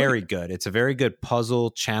 It's very good. It's a very good puzzle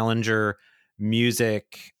challenger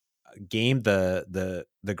music game. The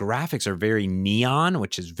graphics are very neon,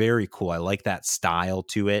 which is very cool. I like that style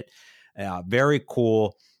to it. Very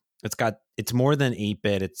cool. It's more than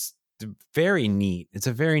 8-bit. It's very neat. It's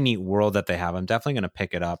a very neat world that they have. I'm definitely going to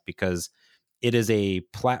pick it up because it is a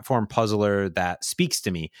platform puzzler that speaks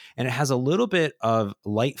to me, and it has a little bit of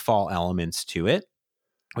Lightfall elements to it,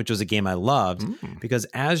 which was a game I loved because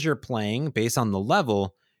as you're playing, based on the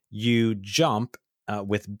level, you jump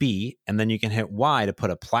with B, and then you can hit Y to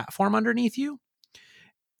put a platform underneath you.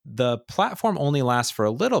 The platform only lasts for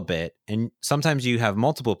a little bit, and sometimes you have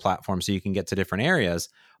multiple platforms so you can get to different areas.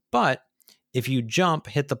 But if you jump,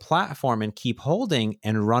 hit the platform, and keep holding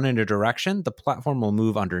and run in a direction, the platform will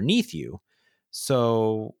move underneath you.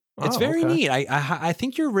 So it's very neat. I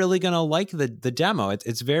think you're really going to like the demo.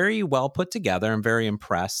 It's very well put together. I'm very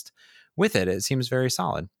impressed with it. It seems very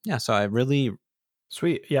solid. Yeah, so I really...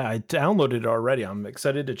 Sweet. Yeah, I downloaded it already. I'm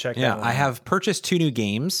excited to check it out. Yeah, I have purchased 2 new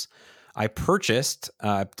games. I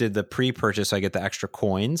did the pre-purchase, so I get the extra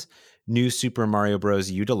coins. New Super Mario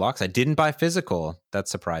Bros. U Deluxe. I didn't buy physical.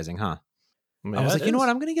 That's surprising, huh? Yeah, I was like, you know what?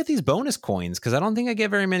 I'm going to get these bonus coins because I don't think I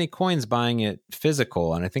get very many coins buying it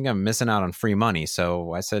physical, and I think I'm missing out on free money.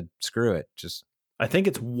 So I said, screw it. I think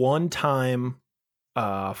it's 1 time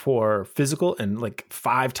for physical and like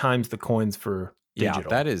 5 times the coins for digital. Yeah,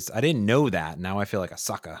 that is, I didn't know that. Now I feel like a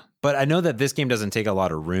sucker. But I know that this game doesn't take a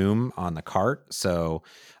lot of room on the cart, so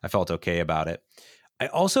I felt okay about it. I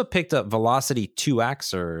also picked up Velocity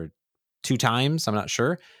 2X or 2 times, I'm not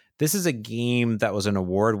sure. This is a game that was an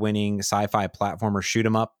award-winning sci-fi platformer shoot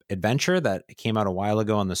 'em up adventure that came out a while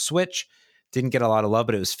ago on the Switch. Didn't get a lot of love,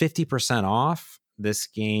 but it was 50% off. This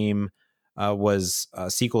game was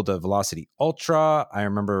a sequel to Velocity Ultra. I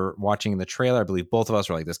remember watching the trailer. I believe both of us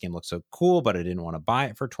were like, this game looks so cool, but I didn't want to buy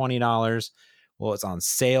it for $20. Well, it's on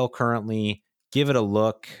sale currently. Give it a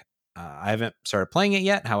look. I haven't started playing it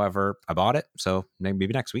yet. However, I bought it, so maybe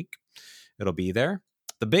next week it'll be there.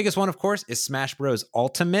 The biggest one, of course, is Smash Bros.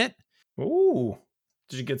 Ultimate. Ooh,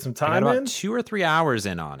 did you get some I time got in? about 2 or 3 hours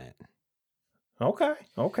in on it. Okay.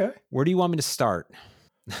 Where do you want me to start?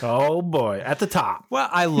 Oh boy, at the top. Well,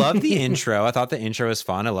 I love the intro. I thought the intro was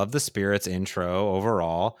fun. I love the Spirits intro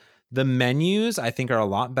overall. The menus, I think, are a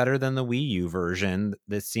lot better than the Wii U version.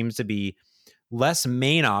 This seems to be less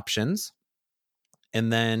main options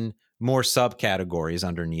and then more subcategories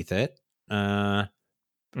underneath it.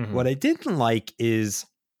 What I didn't like is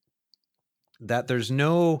that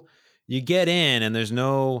you get in and there's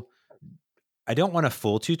no, I don't want a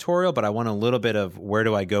full tutorial, but I want a little bit of where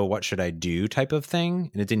do I go, what should I do type of thing.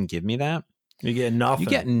 And it didn't give me that. You get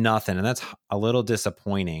nothing. And that's a little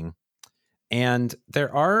disappointing. And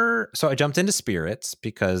so I jumped into Spirits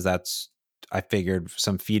because I figured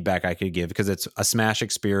some feedback I could give because it's a Smash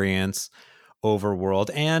experience overworld.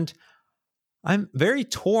 And I'm very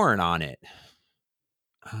torn on it.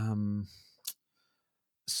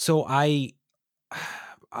 So I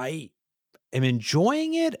am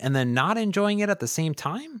enjoying it and then not enjoying it at the same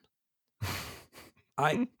time.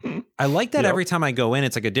 I like that. Yep. Every time I go in,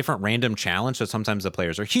 it's like a different random challenge. So sometimes the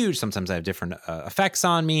players are huge. Sometimes I have different effects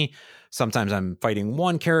on me. Sometimes I'm fighting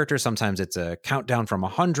one character. Sometimes it's a countdown from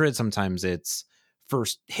 100. Sometimes it's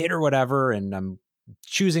first hit or whatever. And I'm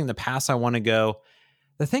choosing the pass I want to go.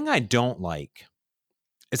 The thing I don't like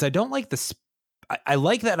is I don't like this. I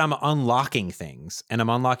like that I'm unlocking things and I'm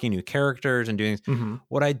unlocking new characters and doing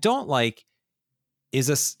what I don't like is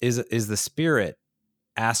the spirit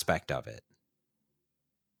aspect of it.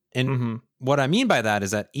 And what I mean by that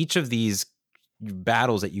is that each of these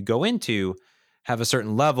battles that you go into have a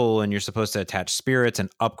certain level and you're supposed to attach spirits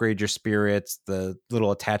and upgrade your spirits, the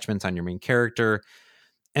little attachments on your main character.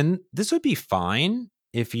 And this would be fine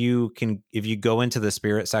if you go into the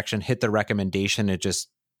spirit section, hit the recommendation, it just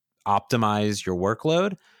optimize your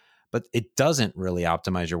workload, but it doesn't really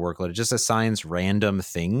optimize your workload. It just assigns random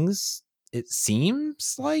things. It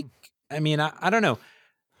seems like, I mean, I don't know.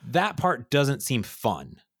 That part doesn't seem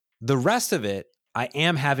fun. The rest of it, I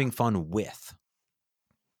am having fun with.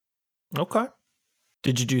 Okay.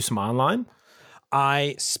 Did you do some online?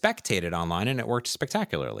 I spectated online and it worked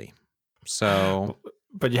spectacularly. So,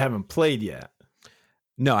 but you haven't played yet.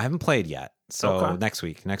 No, I haven't played yet. So okay. next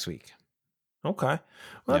week. Okay.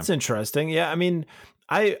 Well, that's interesting. Yeah. I mean,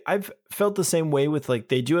 I've felt the same way with like,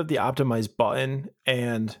 they do have the optimize button.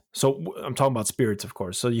 And so I'm talking about spirits, of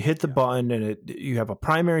course. So you hit the button and you have a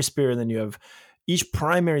primary spirit, and then you have each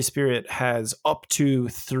primary spirit has up to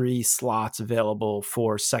 3 slots available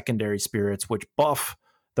for secondary spirits, which buff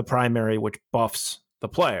the primary, which buffs the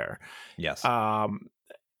player. Yes.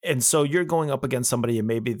 And so you're going up against somebody and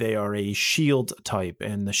maybe they are a shield type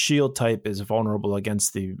and the shield type is vulnerable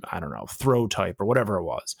against the, I don't know, throw type or whatever it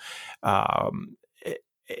was.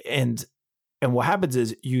 And what happens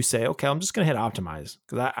is you say, okay, I'm just going to hit optimize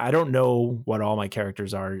because I don't know what all my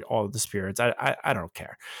characters are, all of the spirits. I don't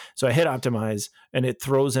care. So I hit optimize and it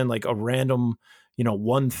throws in like a random,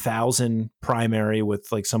 1,000 primary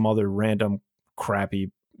with like some other random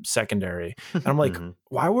crappy secondary. And I'm like,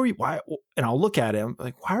 why? And I'll look at it. I'm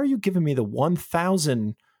like, why are you giving me the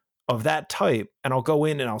 1,000 of that type? And I'll go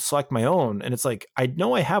in and I'll select my own. And it's like, I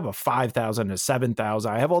know I have a 5,000, a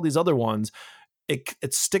 7,000. I have all these other ones.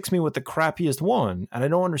 It sticks me with the crappiest one. And I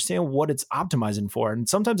don't understand what it's optimizing for. And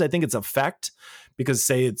sometimes I think it's effect because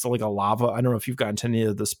say it's like a lava. I don't know if you've gotten to any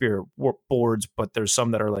of the spirit boards, but there's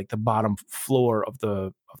some that are like the bottom floor of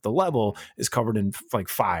the level is covered in like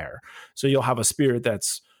fire. So you'll have a spirit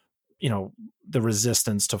that's, the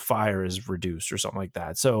resistance to fire is reduced or something like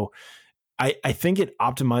that. So I think it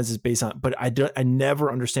optimizes based on, but I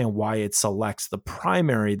never understand why it selects the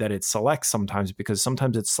primary that it selects sometimes, because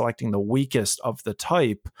sometimes it's selecting the weakest of the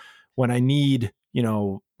type when I need,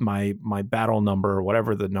 my battle number or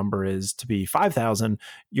whatever the number is to be 5,000.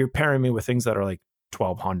 You're pairing me with things that are like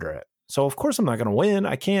 1,200. So of course I'm not going to win.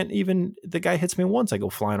 I can't even, the guy hits me once, I go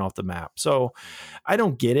flying off the map. So I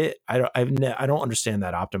don't get it. I don't understand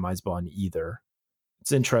that optimize button either.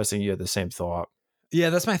 It's interesting. You have the same thought. Yeah,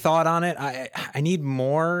 that's my thought on it. I need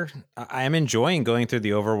more. I am enjoying going through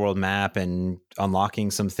the overworld map and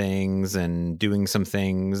unlocking some things and doing some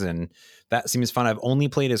things, and that seems fun. I've only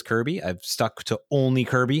played as Kirby. I've stuck to only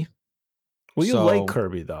Kirby. Well, you like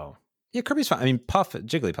Kirby though. Yeah, Kirby's fun. I mean,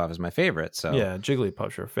 Jigglypuff is my favorite. So yeah,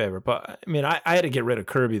 Jigglypuff's your favorite. But I mean, I had to get rid of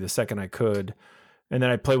Kirby the second I could, and then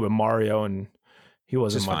I played with Mario, and he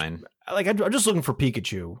wasn't much. Fine. Like I'm just looking for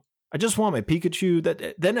Pikachu. I just want my Pikachu.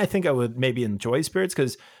 That then I think I would maybe enjoy Spirits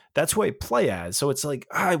because that's who I play as. So it's like,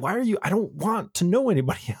 why are you? I don't want to know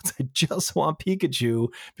anybody else. I just want Pikachu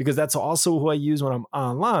because that's also who I use when I'm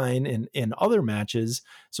online and in other matches.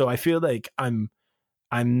 So I feel like I'm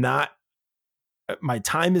not. My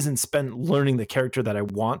time isn't spent learning the character that I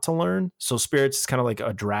want to learn. So Spirits is kind of like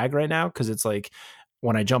a drag right now because it's like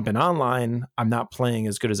when I jump in online, I'm not playing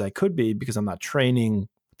as good as I could be because I'm not training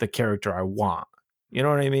the character I want. You know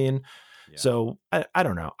what I mean? Yeah. So I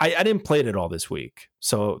don't know. I didn't play it at all this week.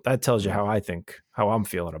 So that tells you how I'm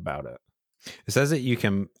feeling about it. It says that you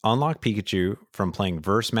can unlock Pikachu from playing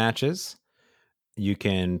verse matches. You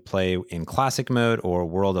can play in classic mode or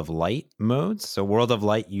World of Light modes. So World of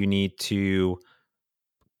Light, you need to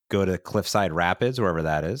go to Cliffside Rapids, wherever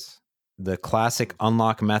that is. The classic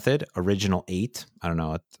unlock method, original 8. I don't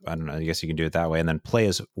know. I guess you can do it that way. And then play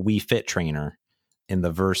as Wii Fit Trainer in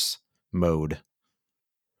the verse mode.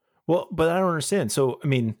 Well, but I don't understand. So, I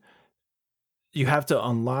mean, you have to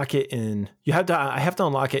unlock it I have to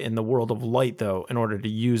unlock it in the World of Light though, in order to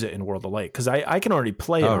use it in World of Light. Cause I can already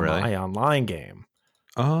play it on my online game.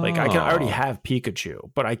 Oh, like I already have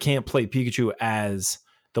Pikachu, but I can't play Pikachu as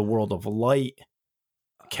the World of Light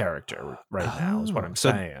character right now is what I'm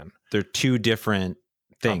saying. They're two different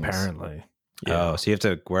things. Apparently. Yeah. Oh, so you have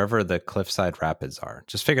to, wherever the Cliffside Rapids are,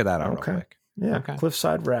 just figure that out real quick. Yeah, okay.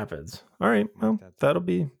 Cliffside Rapids. All right, well, that'll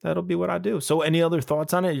be what I do. So, any other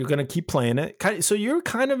thoughts on it? You're gonna keep playing it. So you're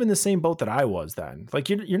kind of in the same boat that I was then. Like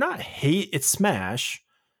you're not it's Smash,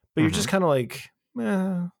 but you're just kind of like,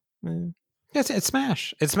 It's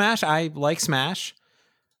Smash. It's Smash. I like Smash.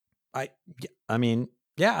 I mean,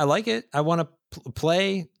 yeah, I like it. I want to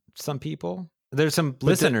play. Some people. There's some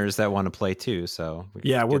listeners that want to play too. So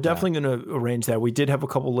we're definitely going to arrange that. We did have a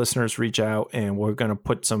couple listeners reach out, and we're going to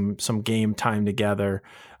put some game time together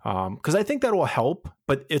because I think that will help.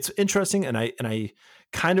 But it's interesting, and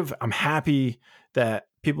I'm happy that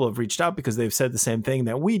people have reached out because they've said the same thing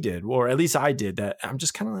that we did, or at least I did. That I'm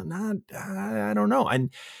just kind of I don't know,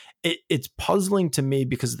 and it's puzzling to me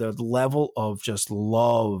because the level of just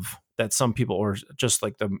love that some people, or just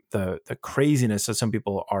like the craziness that some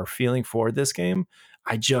people are feeling for this game,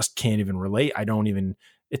 I just can't even relate.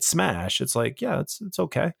 It's Smash. It's like, yeah, it's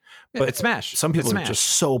okay. But it's Smash. Some people are just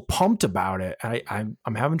so pumped about it. I'm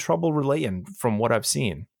having trouble relating from what I've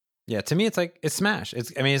seen. Yeah. To me, it's like, it's Smash.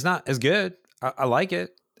 It's not as good. I like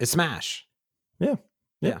it. It's Smash. Yeah.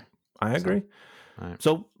 I agree.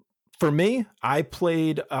 So for me, I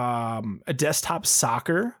played a desktop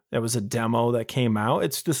soccer. There was a demo that came out.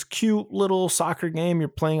 It's this cute little soccer game. You're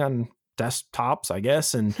playing on desktops, I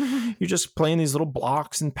guess, and you're just playing these little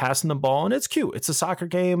blocks and passing the ball, and it's cute. It's a soccer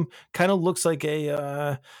game. Kind of looks like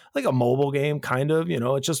a mobile game, kind of. You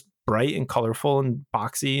know, it's just bright and colorful and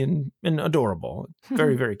boxy and adorable.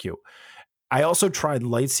 Very, very cute. I also tried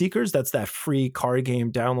Lightseekers. That's that free card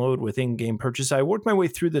game download with in-game purchase. I worked my way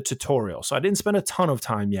through the tutorial, so I didn't spend a ton of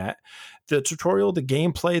time yet. The tutorial, the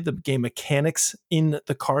gameplay, the game mechanics in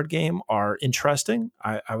the card game are interesting.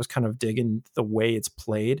 I was kind of digging the way it's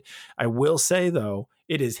played. I will say, though,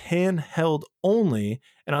 it is handheld only,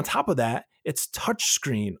 and on top of that, it's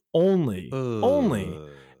touchscreen only. Only.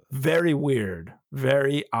 Very weird.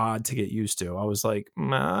 Very odd to get used to. I was like,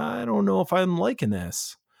 I don't know if I'm liking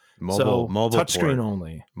this. Mobile touchscreen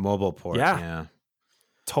only. Mobile port. Yeah.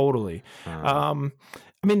 Totally.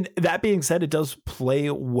 I mean, that being said, it does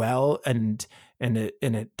play well and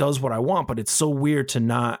it does what I want, but it's so weird to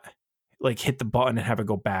not like hit the button and have it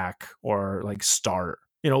go back or like start.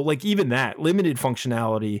 You know, like even that limited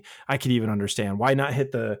functionality, I could even understand. Why not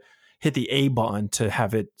hit the A button to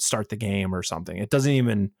have it start the game or something? It doesn't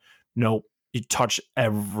even. Nope. You touch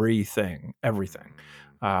everything.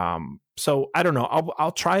 So I don't know.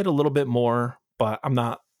 I'll try it a little bit more, but I'm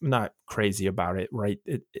not crazy about it. Right.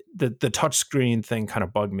 The touchscreen thing kind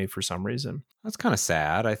of bugged me for some reason. That's kind of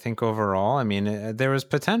sad. I think overall, I mean, there was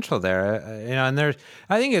potential there, and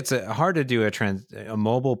I think it's hard to do a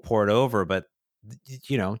mobile port over, but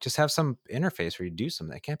just have some interface where you do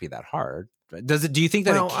something. It can't be that hard. Do you think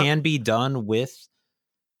that it can be done with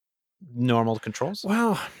normal controls?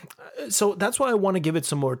 Well, so that's why I want to give it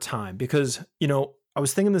some more time because, I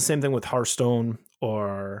was thinking the same thing with Hearthstone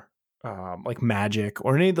or like Magic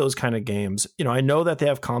or any of those kind of games, I know that they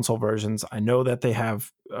have console versions. I know that they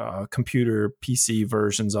have computer PC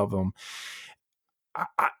versions of them.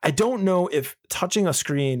 I don't know if touching a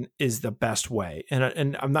screen is the best way,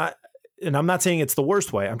 and I'm not saying it's the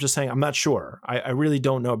worst way. I'm just saying I'm not sure. I really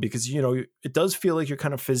don't know, because it does feel like you're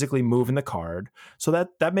kind of physically moving the card, so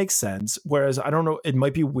that makes sense. Whereas I don't know, it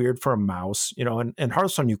might be weird for a mouse, and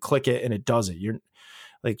Hearthstone, you click it and it does it. You're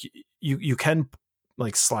like you can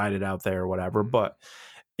like slide it out there or whatever, but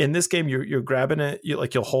in this game, you're grabbing it.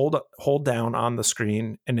 You'll hold down on the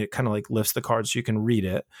screen, and it kind of like lifts the card so you can read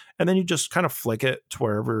it, and then you just kind of flick it to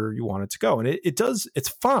wherever you want it to go, and it does. It's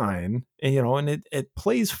fine, and and it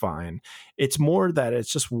plays fine. It's more that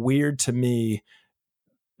it's just weird to me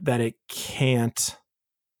that it can't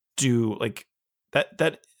do like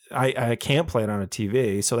that. I can't play it on a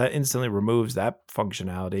TV, so that instantly removes that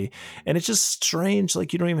functionality. And it's just strange,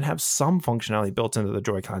 like you don't even have some functionality built into the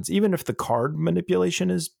Joy-Cons. Even if the card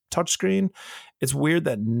manipulation is touchscreen, it's weird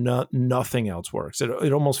that nothing else works.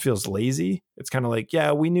 It almost feels lazy. It's kind of like,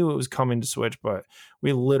 yeah, we knew it was coming to Switch, but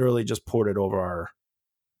we literally just ported over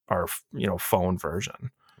our phone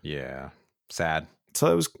version. Yeah, sad. So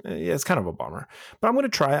it was, it's kind of a bummer, but I'm going to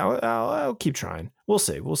try. I'll keep trying. We'll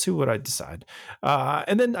see what I decide.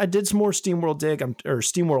 And then I did some more SteamWorld Dig, or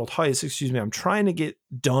SteamWorld Heist, excuse me. I'm trying to get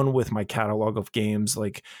done with my catalog of games.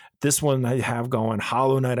 Like this one I have going,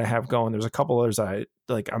 Hollow Knight I have going. There's a couple others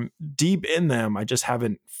I'm deep in them. I just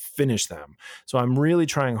haven't finished them. So I'm really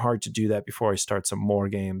trying hard to do that before I start some more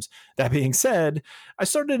games. That being said, I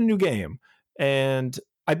started a new game and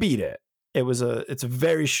I beat it. It's a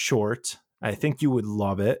very short. I think you would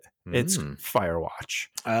love it. It's Firewatch.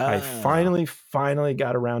 I finally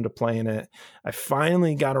got around to playing it. I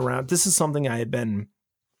finally got around. This is something I had been,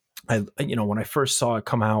 when I first saw it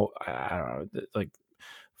come out, I don't know, like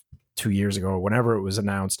 2 years ago or whenever it was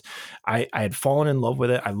announced, I had fallen in love with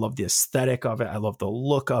it. I loved the aesthetic of it. I loved the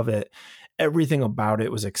look of it. Everything about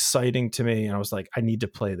it was exciting to me. And I was like, I need to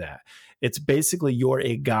play that. It's basically you're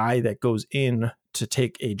a guy that goes in to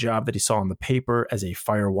take a job that he saw on the paper as a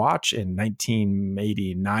fire watch in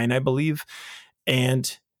 1989, I believe.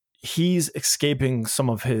 And he's escaping some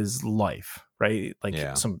of his life, right? Like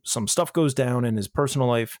some stuff goes down in his personal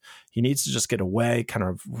life. He needs to just get away, kind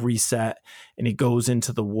of reset. And he goes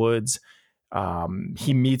into the woods.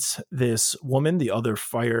 He meets this woman, the other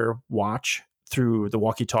fire watch, through the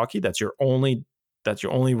walkie-talkie. That's your only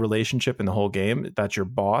relationship in the whole game. That's your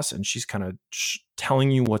boss, and she's kind of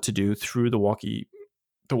telling you what to do through the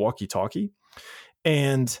walkie-talkie.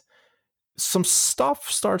 And some stuff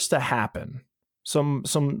starts to happen. Some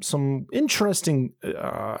interesting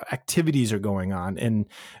activities are going on, and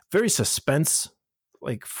very suspense,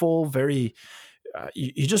 like full, very.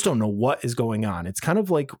 You just don't know what is going on. It's kind of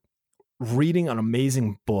like reading an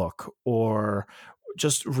amazing book, or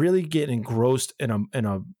just really getting engrossed in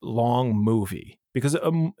a long movie, because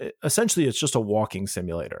essentially it's just a walking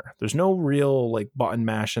simulator. There's no real like button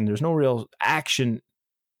mashing. There's no real action.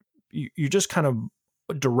 You're just kind of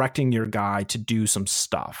directing your guy to do some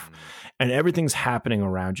stuff, and everything's happening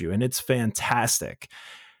around you, and it's fantastic.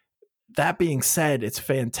 That being said, it's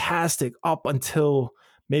fantastic up until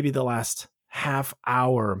maybe the last half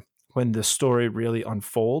hour, when the story really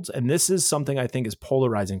unfolds. And this is something I think is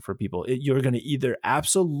polarizing for people. You're going to either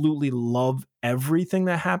absolutely love everything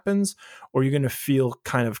that happens, or you're going to feel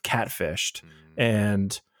kind of catfished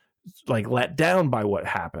and like let down by what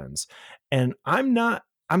happens. And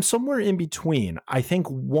I'm somewhere in between. I think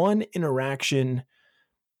one interaction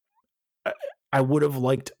I would have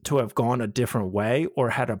liked to have gone a different way,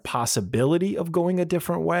 or had a possibility of going a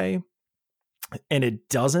different way. And it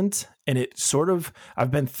doesn't. And it sort of,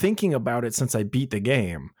 I've been thinking about it since I beat the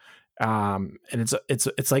game. And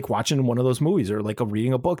it's like watching one of those movies, or like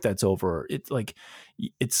reading a book that's over. It's like,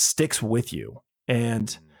 it sticks with you.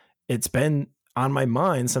 And it's been on my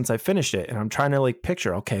mind since I finished it. And I'm trying to like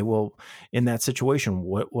picture, okay, well, in that situation,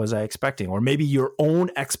 what was I expecting? Or maybe your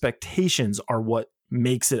own expectations are what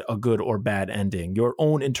makes it a good or bad ending. Your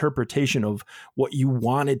own interpretation of what you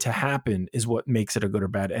wanted to happen is what makes it a good or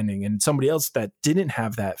bad ending. And somebody else that didn't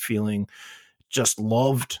have that feeling just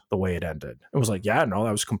loved the way it ended. It was like, yeah, no,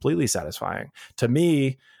 that was completely satisfying. To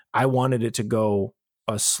me, I wanted it to go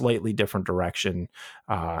a slightly different direction,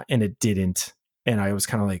 and it didn't. And I was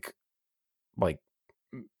kind of like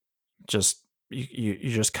just, you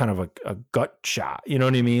just kind of a gut shot. You know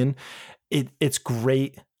what I mean? It's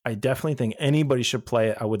great. I definitely think anybody should play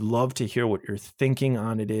it. I would love to hear what your thinking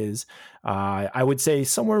on it is. I would say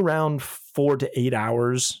somewhere around 4 to 8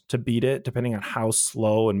 hours to beat it, depending on how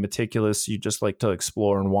slow and meticulous you just like to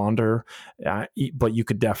explore and wander. But you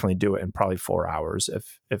could definitely do it in probably 4 hours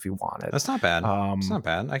if you want it. That's not bad. It's not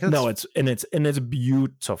bad. No, it's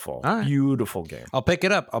beautiful. Right. Beautiful game. I'll pick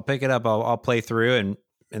it up. I'll play through, and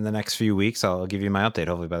in the next few weeks, I'll give you my update.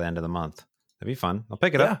 Hopefully by the end of the month. That'd be fun. I'll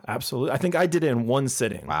pick it up. Yeah, absolutely. I think I did it in one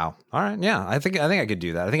sitting. Wow. All right. Yeah. I think I could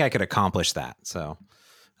do that. I think I could accomplish that. So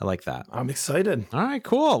I like that. I'm excited. All right,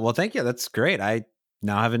 cool. Well, thank you. That's great. I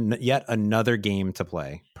now have yet another game to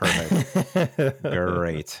play. Perfect.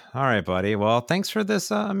 Great. All right, buddy. Well, thanks for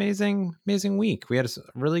this amazing week. We had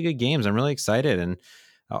really good games. I'm really excited, and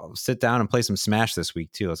I'll sit down and play some Smash this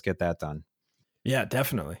week too. Let's get that done. Yeah,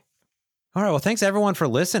 definitely. All right. Well, thanks everyone for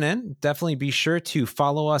listening. Definitely be sure to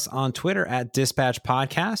follow us on Twitter at Dispatch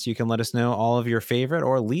Podcast. You can let us know all of your favorite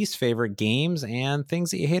or least favorite games and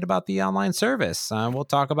things that you hate about the online service. We'll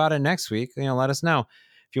talk about it next week. Let us know.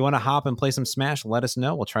 If you want to hop and play some Smash, let us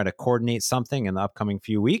know. We'll try to coordinate something in the upcoming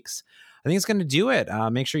few weeks. I think it's going to do it.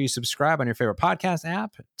 Make sure you subscribe on your favorite podcast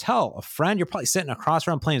app. Tell a friend. You're probably sitting across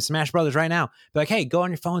from playing Smash Brothers right now. Be like, hey, go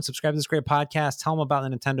on your phone, subscribe to this great podcast. Tell them about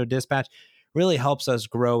the Nintendo Dispatch. Really helps us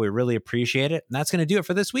grow. We really appreciate it. And that's going to do it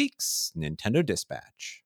for this week's Nintendo Dispatch.